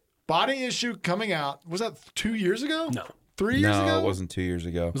 Body Issue coming out. Was that 2 years ago? No. 3 years ago? No, it wasn't 2 years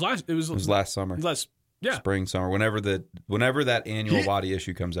ago. It was last summer. Yeah. Spring, summer, whenever that annual Body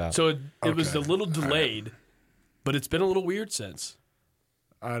Issue comes out. So it was a little delayed, but it's been a little weird since.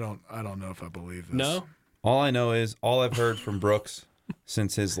 I don't know if I believe this. No? All I know is all I've heard from Brooks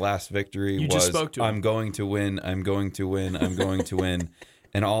since his last victory You was, just spoke to him. I'm going to win, I'm going to win, I'm going to win.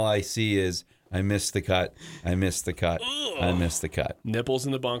 And all I see is, I missed the cut, I missed the cut, I missed the cut. Nipples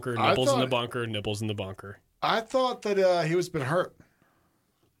in the bunker, nipples in the bunker, nipples in the bunker. I thought that he was been hurt.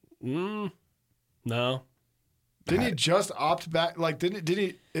 No. Didn't he just opt back? Like, didn't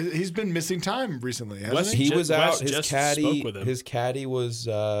he? He's been missing time recently, hasn't he? He was out. Wes just spoke with him. His caddy was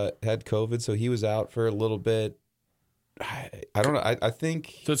had COVID, so he was out for a little bit. I don't know. I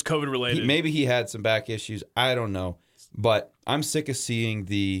think So it's COVID related. maybe he had some back issues. I don't know, but I'm sick of seeing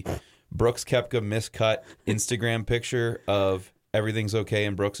the Brooks Koepka miscut Instagram picture of everything's okay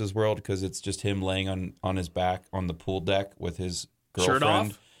in Brooks's world because it's just him laying on his back on the pool deck with his Shirt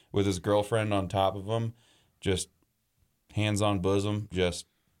girlfriend, off? with his girlfriend on top of him, just hands on bosom. Just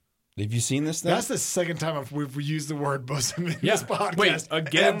have you seen this thing? That's the second time we've used the word bosom in Yeah. this podcast. Wait,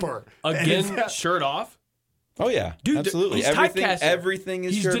 again? ever. Again, shirt off? Oh yeah, Dude, absolutely. he's Everything, typecasted. everything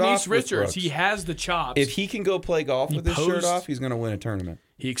is He's shirt Denise off with Richards. Brooks. He has the chops. If he can go play golf with his shirt posed- off, he's going to win a tournament.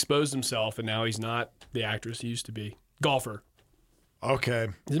 He exposed himself, and now he's not the actress he used to be. Golfer. Okay.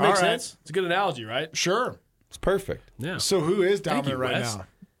 Does it All make right. sense? It's a good analogy, right? Sure. It's perfect. Yeah. So who is Thank dominant you, right Wes. now?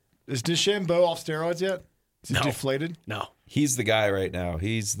 Is DeChambeau off steroids yet? Is he No. deflated? No. He's the guy right now.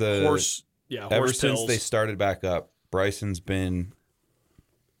 He's the Horse. Yeah. Ever Horse since pills. they started back up, Bryson's been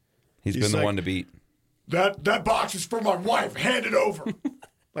he's been the like- one to beat. That box is for my wife. Hand it over.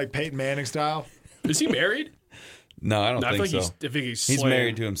 Like Peyton Manning style. Is he married? No, I don't No, I think so. think he's He's slaying-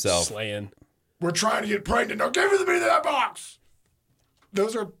 married to himself. Slaying. We're trying to get pregnant. Now give me that box.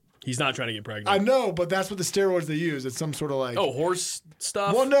 Those are, He's not trying to get pregnant. I know, but that's what the steroids they use. It's some sort of like. horse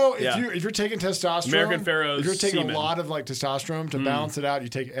stuff? Well, no. Yeah. If you're taking testosterone, American Pharaoh's if you're taking semen. a lot of like testosterone to balance it out, you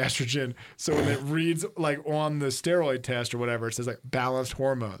take estrogen. So when it reads like on the steroid test or whatever, it says like balanced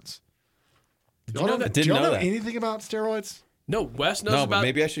hormones. Did you know that? Didn't Do y'all know know that. anything about steroids? No, Wes knows No, about but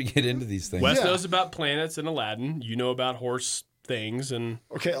maybe I should get into these things. Wes Yeah. knows about planets and Aladdin. You know about horse things and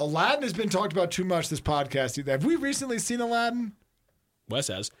Okay, Aladdin has been talked about too much this podcast. Have we recently seen Aladdin? Wes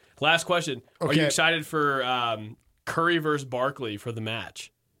has. Last question. Are you Okay. excited for Curry versus Barkley for the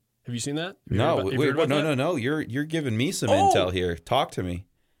match? Have you seen that? Have you No, heard about- have you heard about that? no. You're giving me some Oh! intel here. Talk to me.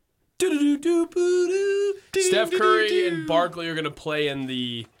 Steph Curry and Barkley are going to play in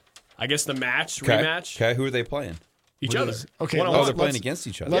the, I guess, the match, rematch. Okay, who are they playing? Each other. Okay, One on Oh, one. they're playing against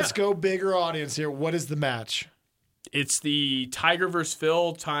each other. Let's go bigger audience here. What is the match? It's the Tiger versus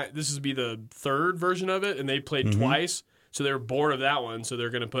Phil. This would be the third version of it, and they played twice. So they were bored of that one. So they're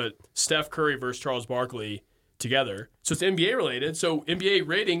going to put Steph Curry versus Charles Barkley together. So it's NBA related. So NBA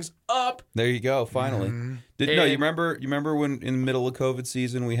ratings up. There you go. Finally. Mm-hmm. You And- remember when in the middle of COVID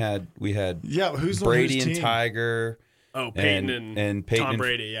season we had Yeah, who's on Brady whose and team? Tiger. Oh, Peyton and Peyton Tom and-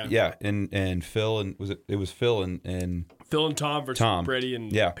 Brady. Yeah. Yeah, and Phil and it was Phil and Phil and Tom versus Tom. Brady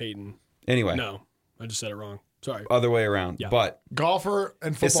and Yeah. Peyton. anyway, No, I just said it wrong. Sorry. other way around. Yeah. But Golfer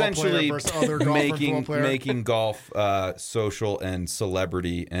and football essentially player versus other golfer and football making player. making golf social and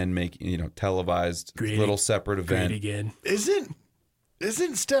celebrity and making televised Great. little separate event. again.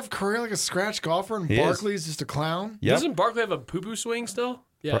 Isn't Steph Curry like a scratch golfer and He is. Barkley's just a clown? Yep. Doesn't Barkley have a poo-poo swing still?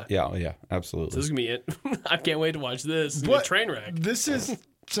 Yeah. Yeah, So absolutely. this is going to be it. I can't wait to watch this. It's going to be a What? train wreck. This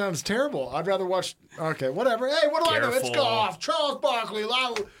sounds terrible. I'd rather watch. Okay, whatever. Hey, what do I know? It's Careful. golf. Charles Barkley.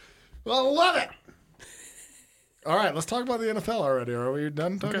 I love it. All right, let's talk about the NFL already. Are we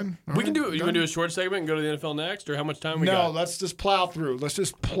done talking? All We can right, do it. You done? want to do a short segment and go to the NFL next, or how much time we No, got? let's just plow through. Let's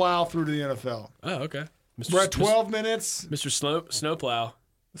just plow through to the NFL. Oh, okay. Mr. We're at 12 minutes. Mr. Snowplow.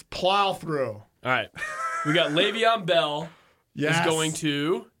 Let's plow through. All right. We got Le'Veon Bell Yes. is going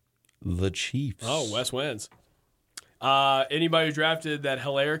to. The Chiefs. Oh, Wes wins. Anybody who drafted that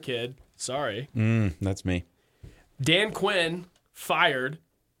Hilaire kid, sorry. That's me. Dan Quinn fired.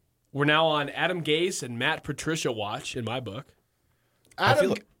 We're now on Adam Gase and Matt Patricia watch in my book.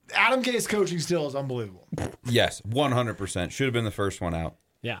 Adam Gase coaching still is unbelievable. Yes, 100%. Should have been the first one out.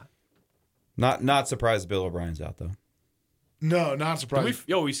 Yeah. Not surprised Bill O'Brien's out, though. No, not surprised.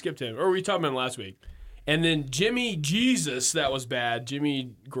 We skipped him. Or we talked about him last week. And then Jimmy Jesus, that was bad.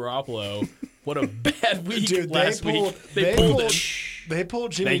 Jimmy Garoppolo. What a bad week Dude, last they pulled, week. They pulled him. They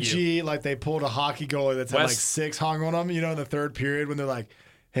pulled Jimmy Thank you. G like they pulled a hockey goalie that's had Wes- like 6 hung on him, in the third period when they're like,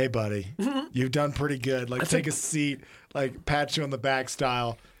 hey, buddy, you've done pretty good. Like, take a seat, like, pat you on the back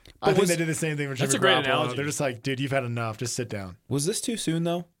style. I think they did the same thing with Jimmy That's a great Garoppolo. analogy. They're just like, dude, you've had enough. Just sit down. Was this too soon,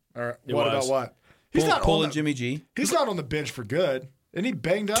 though? Or It what was. about what? He's not Pulling on the, Jimmy G? He's not on the bench for good. Isn't he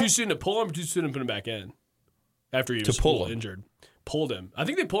banged up? Too soon to pull him or too soon to put him back in? After he was pull him. injured. Pulled him. I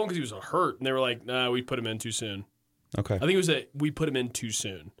think they pulled him because he was hurt. And they were like, nah, we put him in too soon. Okay. I think it was that we put him in too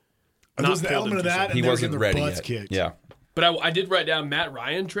soon. There was Not the pulled him element of too that, soon. and He they were wasn't getting their ready butts yet. kicked. Yeah. But I did write down Matt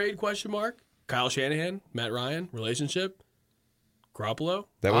Ryan trade, ? Kyle Shanahan, Matt Ryan, relationship. Garoppolo.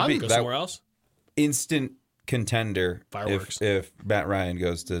 That would be Go that somewhere else. instant contender Fireworks. if Matt Ryan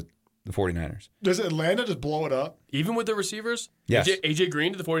goes to the 49ers. Does Atlanta just blow it up? Even with the receivers? Yes. AJ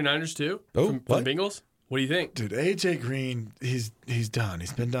Green to the 49ers too? Oh, from what? the Bengals? What do you think? Dude, AJ Green, he's done.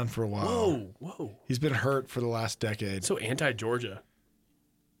 He's been done for a while. Whoa. He's been hurt for the last decade. So anti-Georgia.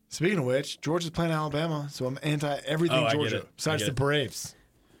 Speaking of which, Georgia's playing Alabama, so I'm anti everything Oh, I get Georgia it. besides I the get it. Braves.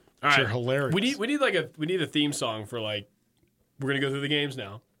 All Which right. are hilarious. We need a theme song for like we're gonna go through the games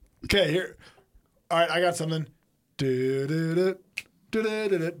now. Okay, here. All right, I got something. Do-do-do,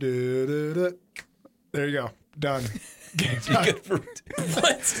 do-do-do-do-do-do. There you go. Done. Game time.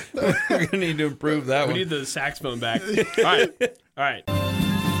 What? We're gonna need to improve that We one. need the saxophone back. All right.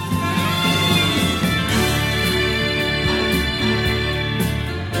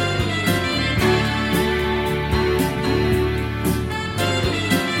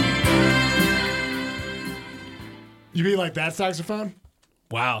 You mean like that saxophone?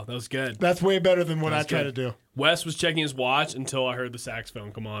 Wow, that was good. That's way better than what I That's try good. to do. Wes was checking his watch until I heard the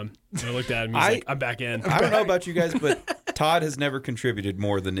saxophone come on. And I looked at him. He's I- like, "I'm back in." I don't know about you guys, but Todd has never contributed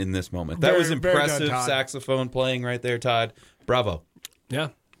more than in this moment. That Very- was very done, impressive Todd. saxophone playing right there, Todd. Bravo. Yeah,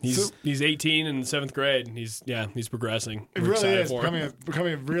 he's 18 in 7th grade. And he's progressing. It We're really excited is for him.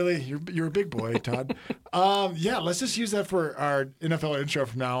 becoming a really. You're a big boy, Todd. Yeah, let's just use that for our NFL intro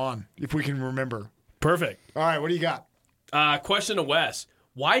from now on, if we can remember. Perfect. All right, what do you got? Question to Wes: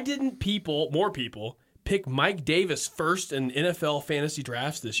 why didn't more people pick Mike Davis first in NFL fantasy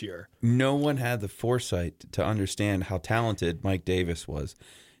drafts this year? No one had the foresight to understand how talented Mike Davis was.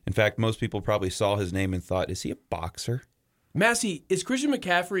 In fact, most people probably saw his name and thought, is he a boxer? Massey, is Christian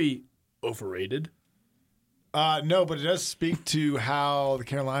McCaffrey overrated? No, but it does speak to how the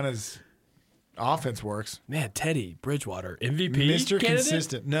Carolinas offense works. Man, Teddy Bridgewater, MVP, Mr. candidate?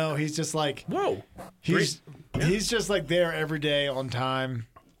 Consistent. No, he's just like Whoa. he's just like there every day on time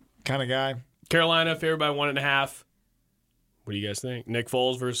kind of guy. Carolina favored by 1.5. What do you guys think? Nick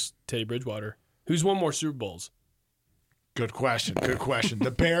Foles versus Teddy Bridgewater. Who's won more Super Bowls? Good question. Good question.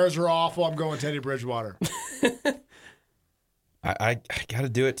 The Bears are awful. I'm going Teddy Bridgewater. I got to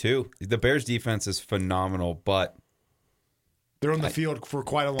do it too. The Bears defense is phenomenal, but They're on the field for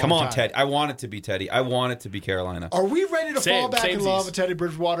quite a long time. come on, Ted. I want it to be Teddy. I want it to be Carolina. Are we ready to fall back in Samesies. love with Teddy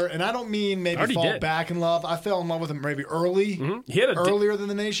Bridgewater? And I don't mean maybe Already fall did. back in love. I fell in love with him maybe early, He had earlier than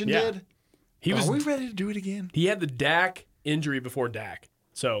the nation Yeah. did. He was. Are we ready to do it again? He had the Dak injury before Dak,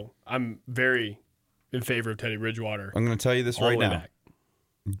 so I'm very in favor of Teddy Bridgewater. I'm going to tell you this all the right way now. back.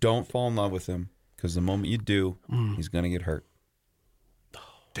 Don't fall in love with him, because the moment you do, he's going to get hurt.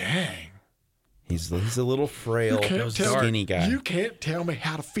 Dang. He's a little frail, skinny guy. You can't tell me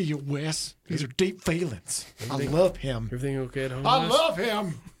how to feel, Wes. These are deep feelings. I love him. Everything okay at home? I Wes? love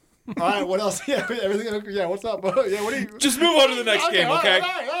him. All right, what else? Yeah, everything. Okay. Yeah, what's up? Yeah, what do you? Just move on to the next game, all okay?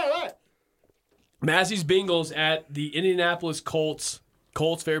 right, all right. Massey's Bengals at the Indianapolis Colts.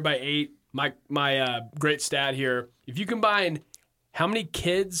 Colts favored by 8. My great stat here. If you combine how many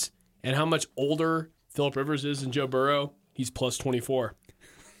kids and how much older Phillip Rivers is than Joe Burrow, he's plus 24.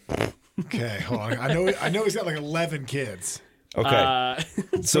 Okay, hold on. I know he's got like 11 kids. Okay.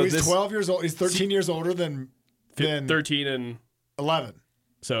 So he's this, 12 years old. He's 13 years older than 13 and 11.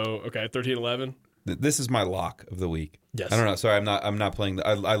 so okay, 13, 11. This is my lock of the week. Yes. I don't know. Sorry, I'm not playing.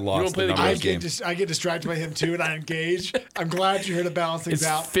 I lost play the the numbers game? game. I get distracted by him too, and I engage. I'm glad you're here to balance things It's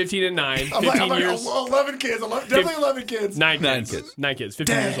out. 15 and 9. 15 I'm like, years. 11 kids. Definitely 11 kids. 9 Nine kids. kids. 9 kids.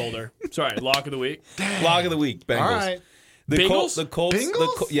 15 years older. Sorry, lock of the week. Lock of the week. Bengals. All right. The Bengals? The Colts.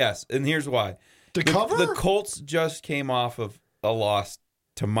 Bengals? Yes, and here's why. To cover? The Colts just came off of a loss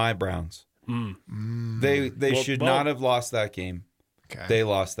to my Browns. They should not have lost that game. Okay. They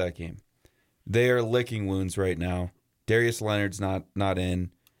lost that game. They are licking wounds right now. Darius Leonard's not in.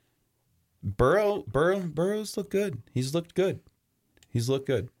 Burrow's looked good. He's looked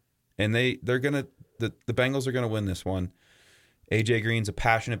good. And they're gonna the Bengals are gonna win this one. AJ Green's a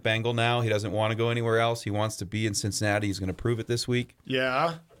passionate Bengal now. He doesn't want to go anywhere else. He wants to be in Cincinnati. He's gonna prove it this week.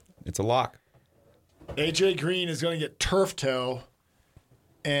 Yeah. It's a lock. AJ Green is going to get turf toe,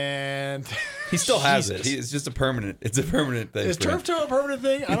 and He still has it. Jesus. It's just a permanent. It's a permanent thing. Is for him. turf toe a permanent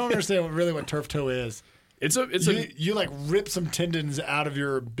thing? I don't understand what turf toe is. It's a You like rip some tendons out of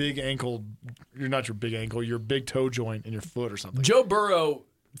your big ankle. You're not your big ankle. Your big toe joint in your foot or something. Joe Burrow.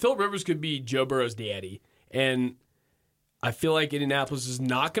 Philip Rivers could be Joe Burrow's daddy, and I feel like Indianapolis is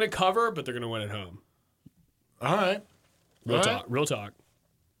not going to cover, but they're going to win at home. All right. Real All talk. right. Real talk.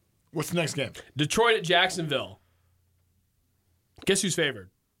 What's the next game? Detroit at Jacksonville. Guess who's favored?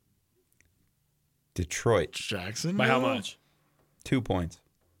 Detroit. Jackson. By how much? 2 points.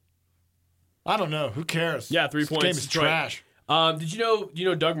 I don't know. Who cares? Yeah, 3 This points. game is Detroit. trash. Did you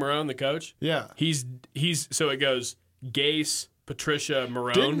know Doug Marrone, the coach? Yeah. He's so it goes Gase, Patricia,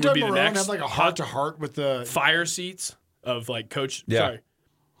 Marrone Didn't would Doug be the Marrone next have like a heart to heart with the? fire seats of like coach. Yeah. Sorry.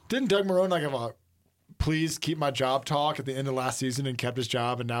 Didn't Doug Marrone like have a please keep my job talk at the end of last season and kept his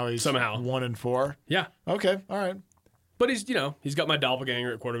job and now he's Somehow. 1-4? Yeah. Okay. All right. But he's got my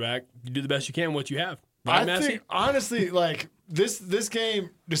doppelganger at quarterback. You do the best you can with what you have. Right, I Massey? think honestly, like this game,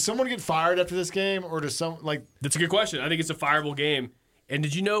 does someone get fired after this game, or does some like? That's a good question. I think it's a fireable game. And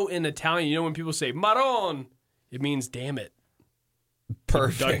did you know in Italian, when people say Maron, it means damn it.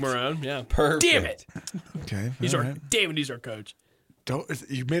 Perfect. Doug Marrone, yeah. Perfect. Damn it. Okay, He's all our right. damn it, he's our coach. Don't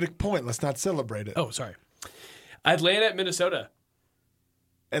you made a point? Let's not celebrate it. Oh, sorry. Atlanta at Minnesota.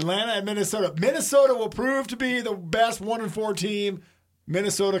 Atlanta and Minnesota. Minnesota will prove to be the best 1-4 team.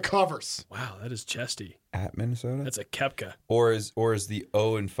 Minnesota covers. Wow, that is chesty. At Minnesota? That's a Kepka. Or is the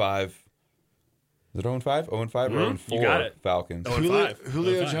 0-5? Is it 0-5? 0-5 or 0-4 You got it. Falcons? 0-5.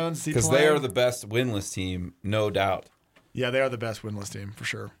 Julio 0-5. Jones. Because they are the best winless team, no doubt. Yeah, they are the best winless team for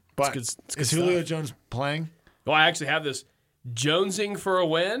sure. But It's good is Julio stuff. Jones playing? Well, I actually have this. Jonesing for a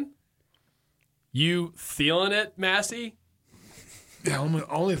win. You feeling it, Massey? Yeah, I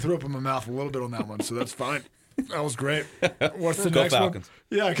only threw up in my mouth a little bit on that one, so that's fine. That was great. What's the Go next Falcons.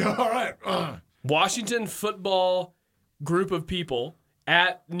 one? Yeah, go. All right. Washington football group of people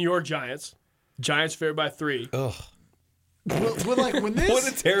at New York Giants. Giants favored by 3. Ugh. When this,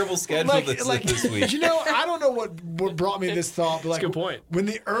 What a terrible schedule this week. You know, I don't know what brought me this thought, but like, a good point. When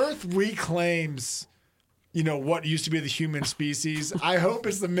the Earth reclaims, what used to be the human species, I hope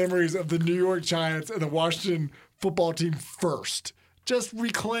it's the memories of the New York Giants and the Washington football team first. Just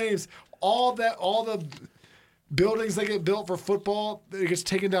reclaims all the buildings that get built for football. That gets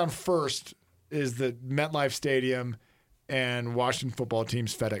taken down first is the MetLife Stadium and Washington football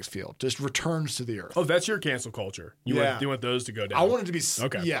team's FedEx Field. Just returns to the Earth. Oh, that's your cancel culture. You want those to go down. I want it to be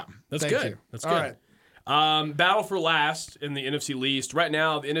Okay. Yeah, That's thank good. you. That's All good. right. Battle for last in the NFC Least. Right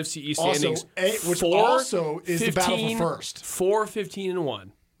now, the NFC East Also, standings. which also is the battle for 15, first.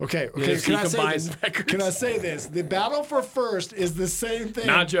 4-15-1. Okay. NFC Can I say combined this? records. Can I say this? The battle for first is the same thing.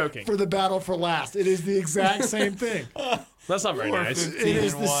 Not joking. For the battle for last, it is the exact same thing. That's not very nice. It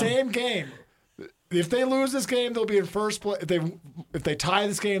is the same game. If they lose this game, they'll be in first place. If they tie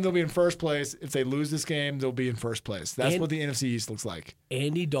this game, they'll be in first place. If they lose this game, they'll be in first place. That's what the NFC East looks like.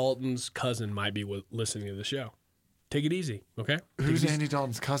 Andy Dalton's cousin might be listening to the show. Take it easy, okay? Who's Andy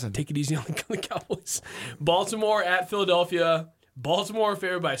Dalton's cousin? Take it easy on the Cowboys. Baltimore at Philadelphia. Baltimore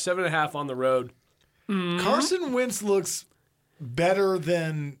favored by 7.5 on the road. Carson Wentz looks better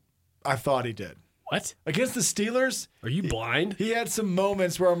than I thought he did. What? Against the Steelers, Are you blind? he had some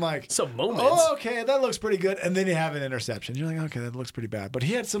moments where I'm like, Some moments. oh, okay, that looks pretty good. And then you have an interception. You're like, okay, that looks pretty bad. But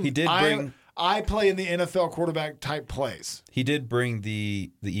he had some He did bring- I play in the NFL quarterback type plays. He did bring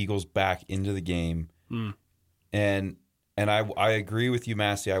the Eagles back into the game. And I agree with you,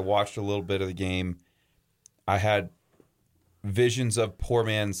 Massey. I watched a little bit of the game. I had visions of poor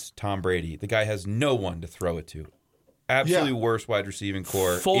man's Tom Brady. The guy has no one to throw it to. Absolutely worst wide receiving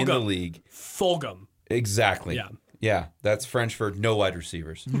core in the league. Fulgham. Exactly. Yeah. Yeah, that's French for no wide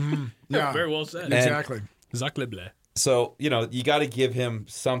receivers. Yeah, Very well said. And- exactly. Zacleble. So, you got to give him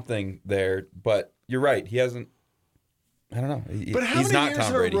something there. But you're right. He hasn't. I don't know. But how He's many not years Tom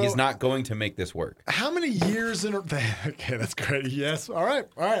in a Brady. row- He's not going to make this work. How many years in a Okay, that's great. Yes. All right.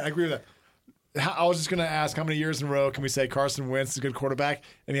 I agree with that. I was just going to ask how many years in a row can we say Carson Wentz is a good quarterback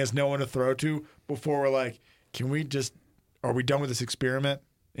and he has no one to throw to before we're like, are we done with this experiment?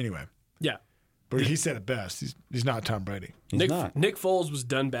 Anyway, Yeah. but he said it best. He's not Tom Brady. He's not. Nick Foles was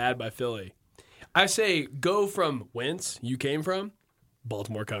done bad by Philly. I say go from Wentz you came from.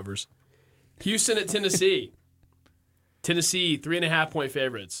 Baltimore covers. Houston at Tennessee. Tennessee 3.5-point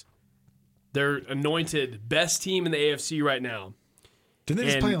favorites. They're anointed best team in the AFC right now. Didn't they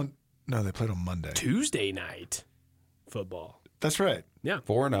just And- play on? No, they played on Monday. Tuesday night football. That's right. Yeah.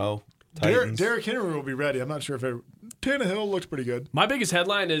 4-0. Titans. Derrick Henry will be ready. I'm not sure if Tannehill looks pretty good. My biggest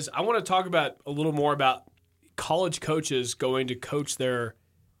headline is I want to talk about a little more about college coaches going to coach their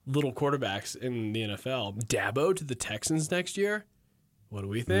little quarterbacks in the NFL. Dabo to the Texans next year. What do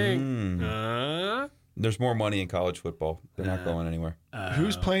we think? There's more money in college football. They're not going anywhere.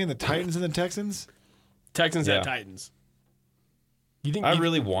 Who's playing the Titans and the Texans? Texans Yeah. at Titans. You think I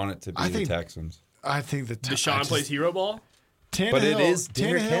really want it to be I the think- Texans. I think the Deshaun plays hero ball? Tannehill, But it is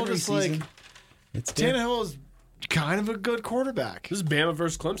Derrick Tannehill Henry just season. like It's Tannehill is kind of a good quarterback. This is Bama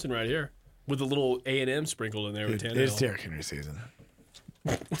versus Clemson right here with a little A&M sprinkled in there with It Tannehill. is Derrick Henry season.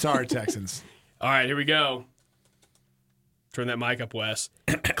 Sorry, Texans. All right, here we go. Turn that mic up, Wes.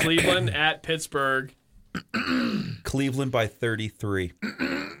 Cleveland at Pittsburgh. Cleveland by 33.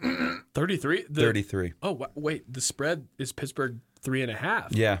 33? 33. Oh, wait. The spread is Pittsburgh 3.5.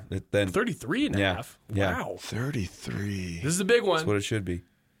 Yeah. Then 33 and a Yeah, half. yeah. Wow. 33. This is the big one. that's what it should be.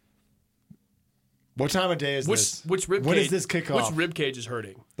 What time of day is this? Which rib When cage? does this kick off? Which rib cage is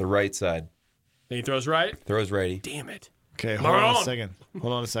hurting? The right side. And he throws right? Throws righty. Damn it. Okay, hold on a Maroon. second.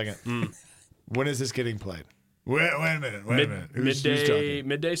 Hold on a second. When is this getting played? Wait a minute. Wait a minute. Who's talking?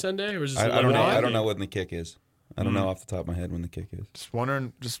 Midday Sunday? Or is this I don't know. 11? I don't know when the kick is. I don't know off the top of my head when the kick is. Just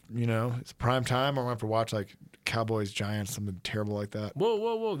wondering, it's prime time. I'm going to have to watch like Cowboys, Giants, something terrible like that.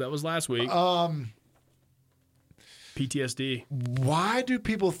 Whoa. That was last week. PTSD. Why do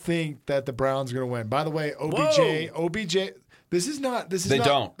people think that the Browns are going to win? By the way, OBJ, this is not. They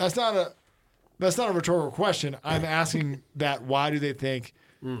don't. That's not a rhetorical question. I'm asking that. Why do they think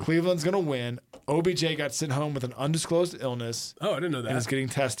Cleveland's going to win? OBJ got sent home with an undisclosed illness Oh, I didn't know and is that. getting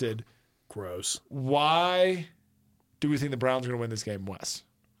tested. Gross. Why do we think the Browns are going to win this game, Wes?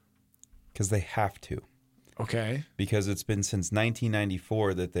 Because they have to. Okay. Because it's been since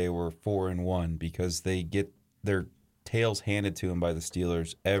 1994 that they were 4-1. Because they get their tails handed to them by the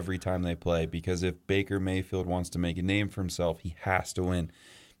Steelers every time they play. Because if Baker Mayfield wants to make a name for himself, he has to win.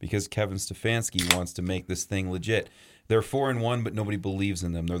 Because Kevin Stefanski wants to make this thing legit. They're 4-1, but nobody believes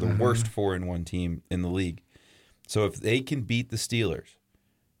in them. They're the worst 4-1 team in the league. So if they can beat the Steelers,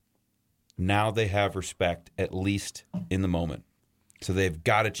 now they have respect, at least in the moment. So they've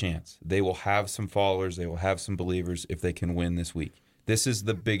got a chance. They will have some followers. They will have some believers if they can win this week. This is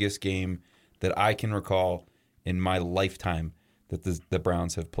the biggest game that I can recall in my lifetime that the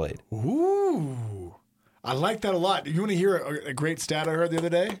Browns have played. Ooh. I like that a lot. You want to hear a great stat I heard the other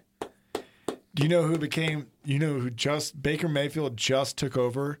day? Do you know Baker Mayfield just took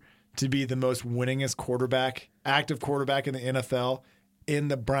over to be the most winningest active quarterback in the NFL in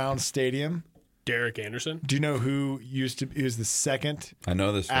the Browns stadium? Derek Anderson. Do you know who was the second I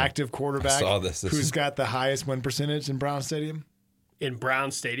know this one. active quarterback I saw this. who's got the highest win percentage in Browns Stadium? In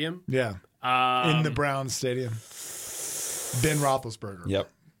Brown Stadium. Yeah. In the Browns Stadium. Ben Roethlisberger. Yep.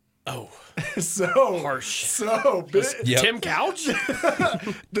 Oh, So harsh. So Yep. Tim Couch?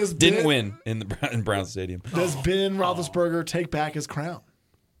 Didn't win in Brown Stadium. Does Ben Roethlisberger take back his crown?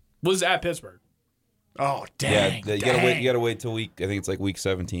 Was at Pittsburgh. Oh, dang. Yeah, you gotta wait till week. I think it's like week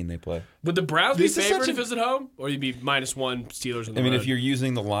 17 they play. Would the Browns This be is favored such if it's at home? Or you'd be -1 Steelers on the I mean, road? if you're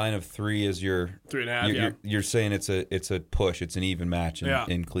using the line of 3 as your 3.5, you're saying it's a push. It's an even match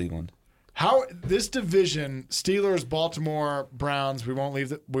in Cleveland. How this division, Steelers, Baltimore, Browns, we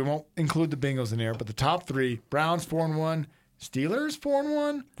won't include the Bengals in here, but the top 3, Browns 4-1, Steelers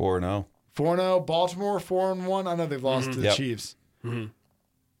 4-1, 4-0. 4-0, Baltimore 4-1. I know they've lost to the Yep. Chiefs.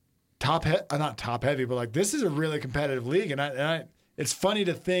 Not top heavy, but like this is a really competitive league, and I it's funny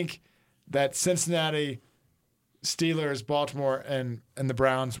to think that Cincinnati, Steelers, Baltimore, and the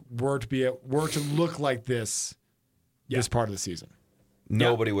Browns were to look like this part of the season.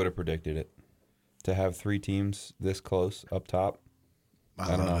 Nobody would have predicted it. To have 3 teams this close up top.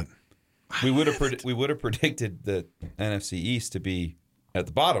 I don't know. We would have predicted the NFC East to be at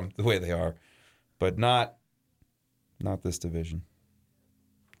the bottom the way they are, but not this division.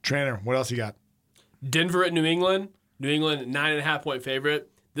 Trainer, what else you got? Denver at New England. New England 9.5-point favorite.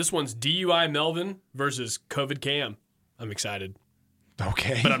 This one's DUI Melvin versus COVID Cam. I'm excited,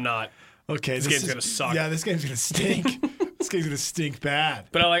 Okay. but I'm not. Okay. This game's gonna suck. Yeah, this game's going to stink. This game's going to stink bad.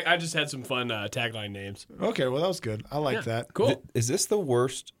 But I just had some fun tagline names. Okay, well, that was good. I like that. Cool. Is this the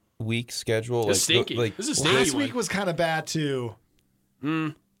worst week schedule? It's stinky. This is stinky. Last week was kind of bad, too.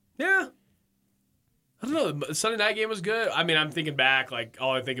 Yeah. I don't know. The Sunday night game was good. I mean, I'm thinking back, like,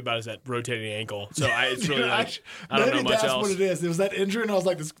 all I think about is that rotating ankle. So it's really like, I don't know Maybe much that's else. what it is. It was that injury, and I was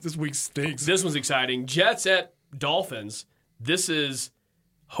like, this week stinks. This one's exciting. Jets at Dolphins. This is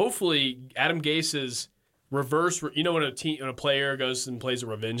hopefully Adam Gase's reverse. You know when a player goes and plays a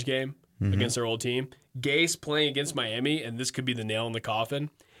revenge game against their old team? Gase playing against Miami, and this could be the nail in the coffin.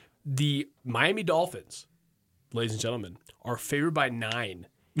 The Miami Dolphins, ladies and gentlemen, are favored by 9.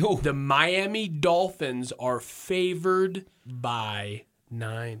 Oh. The Miami Dolphins are favored by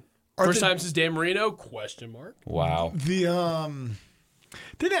 9. First time since Dan Marino? Question mark. Wow. Didn't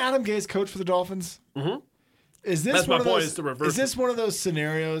Adam Gase coach for the Dolphins? Mm-hmm. Is this That's one my of point, those, is the reverse. Is this one of those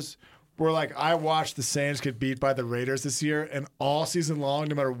scenarios where, like, I watched the Saints get beat by the Raiders this year, and all season long,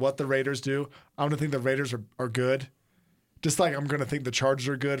 no matter what the Raiders do, I'm going to think the Raiders are good. Just like I'm going to think the Chargers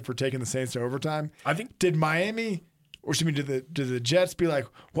are good for taking the Saints to overtime. I think Did Miami, or excuse me, did the Jets be like,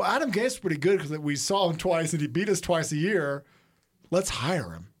 well, Adam Gase is pretty good because we saw him twice and he beat us twice a year. Let's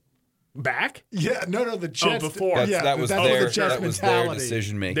hire him. back? Yeah, no, the Jets. before. That was that's their the Jets mentality.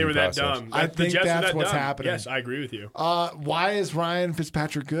 decision making. They were that process. dumb. I The think Jets were that's that what's dumb. happening. Yes, I agree with you. Why is Ryan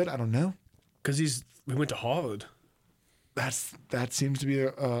Fitzpatrick good? I don't know. Because we went to Harvard. That seems to be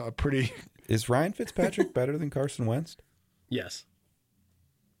a pretty. Is Ryan Fitzpatrick better than Carson Wentz? Yes.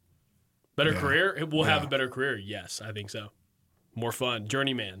 Better Yeah. career? It will have Yeah. a better career. Yes, I think so. More fun.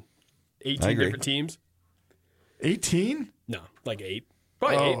 Journeyman. I 18 agree. different teams? 18? No, like 8.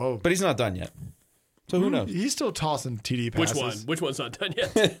 Probably 8. Oh, But he's not done yet. So who knows? he's still tossing TD Which passes. one? Which one's not done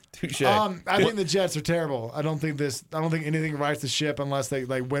yet? Touche. I think the Jets are terrible. I don't think anything rights the ship unless they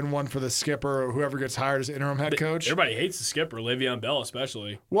like win one for the skipper or whoever gets hired as interim head coach. Everybody hates the skipper, Le'Veon Bell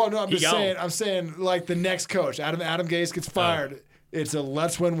especially. Well, no, I'm He just gone. saying. I'm saying like the next coach, Adam Gase gets fired. It's a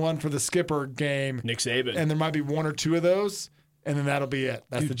let's win one for the skipper game, Nick Saban. and there might be one or two of those, and then that'll be it.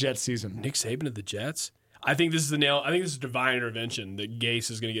 That's the Jets season. Nick Saban of the Jets? I think this is the nail. I think this is divine intervention that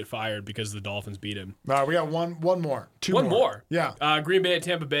Gase is going to get fired because the Dolphins beat him. All right, we got one more, two One more. Yeah. Green Bay at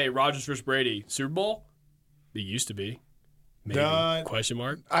Tampa Bay. Rodgers versus Brady. Super Bowl? It used to be. Maybe. Question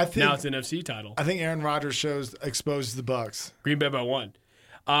mark. I think- now it's NFC title. I think Aaron Rodgers exposes the Bucks. Green Bay by 1.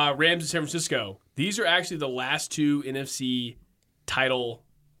 Rams at San Francisco. These are actually the last 2 NFC title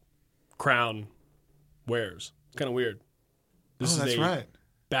crown wearers. It's kind of weird. This That's right.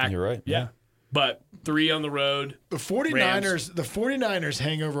 Back. You're right, Yeah. yeah. But 3 on the road. The 49ers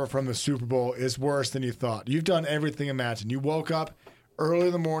hangover from the Super Bowl is worse than you thought. You've done everything imagined. You woke up early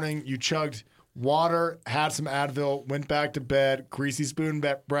in the morning, you chugged water, had some Advil, went back to bed, greasy spoon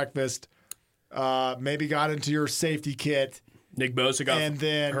breakfast, maybe got into your safety kit, Nick Bosa got and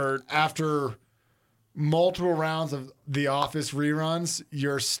then hurt. after multiple rounds of The Office reruns,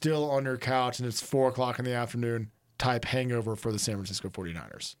 you're still on your couch and it's 4:00 in the afternoon type hangover for the San Francisco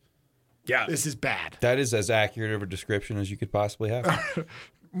 49ers. Yeah. This is bad. That is as accurate of a description as you could possibly have.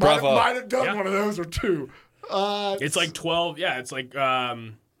 Might have done Yeah. one of those or two. It's like 12. Yeah, it's like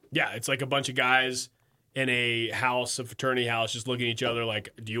it's like a bunch of guys in a house, a fraternity house, just looking at each other like,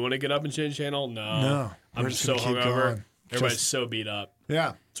 "Do you want to get up and change channel?" No, I'm we're just just so gonna keep hungover. going. Everybody's Just- so beat up.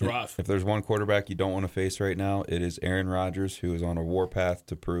 Yeah. It's rough. If there's one quarterback you don't want to face right now, it is Aaron Rodgers, who is on a warpath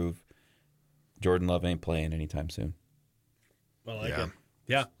to prove Jordan Love ain't playing anytime soon. I like Yeah. it.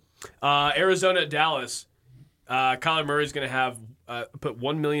 Yeah. Arizona at Dallas. Kyler Murray's going to have put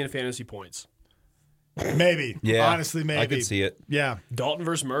 1 million fantasy points. Maybe. Yeah, Honestly, maybe. I could see it. Yeah. Dalton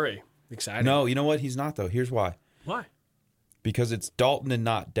versus Murray. Exciting. No, you know what? He's not though. Here's why. Why? Because it's Dalton and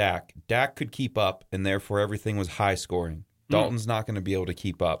not Dak. Dak could keep up, and therefore everything was high scoring. Dalton's not going to be able to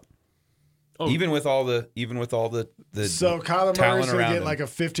keep up, even with all the So Kyler talent Murray's going to around get him. like a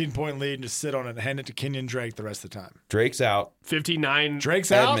 15-point lead and just sit on it and hand it to Kenyon Drake the rest of the time. Drake's out. 59.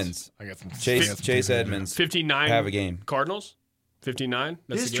 Drake's Edmonds. out? I got some. Chase Edmonds 59. have a game. Cardinals. 59.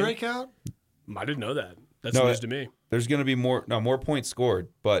 That's Is the game? Drake out? I didn't know that. That's No, news to me. There's going to be more points scored,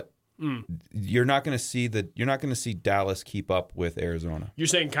 but you're not going to see Dallas keep up with Arizona. You're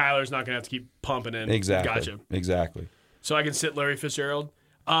saying Kyler's not going to have to keep pumping in. Exactly. Gotcha. Exactly. So I can sit Larry Fitzgerald.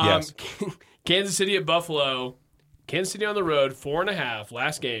 Yes. Kansas City at Buffalo. Kansas City on the road, 4.5.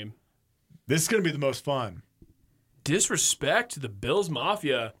 Last game. This is going to be the most fun. Disrespect to the Bills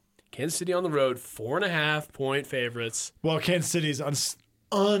Mafia. Kansas City on the road, 4.5 point favorites. Well, Kansas City's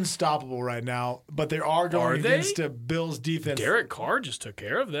unstoppable right now, but they are going Are they? against a Bills defense. Derek Carr just took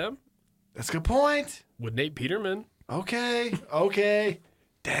care of them That's a good point. with Nate Peterman. Okay.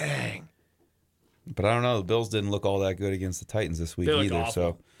 Dang. But I don't know. The Bills didn't look all that good against the Titans this week They look either.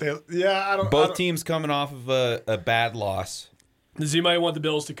 awful. So I don't. both teams coming off of a bad loss. Does anybody want the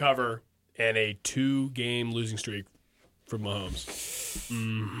Bills to cover and a 2-game losing streak for Mahomes?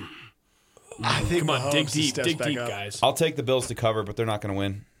 I think Come on, Mahomes dig deep, steps dig back deep, up. guys. I'll take the Bills to cover, but they're not going to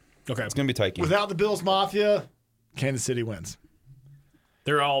win. Okay, It's going to be a tight game. Without the Bills Mafia, Kansas City wins.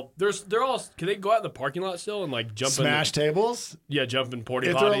 they're all. Can they go out in the parking lot still and like jump Smash tables. jump in porta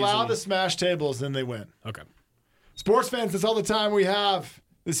If potties? they're allowed and- to smash tables, then they win. Okay. Sports fans, that's all the time we have.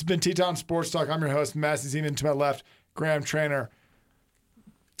 This has been Teton Sports Talk. I'm your host, Massey Zeman. To my left, Graham Trainer.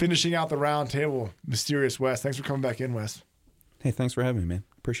 Finishing out the round table, Mysterious Wes. Thanks for coming back in, Wes. Hey, thanks for having me, man.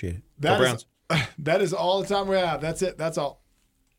 Appreciate it. Go That Browns. is all the time we have. That's it. That's all.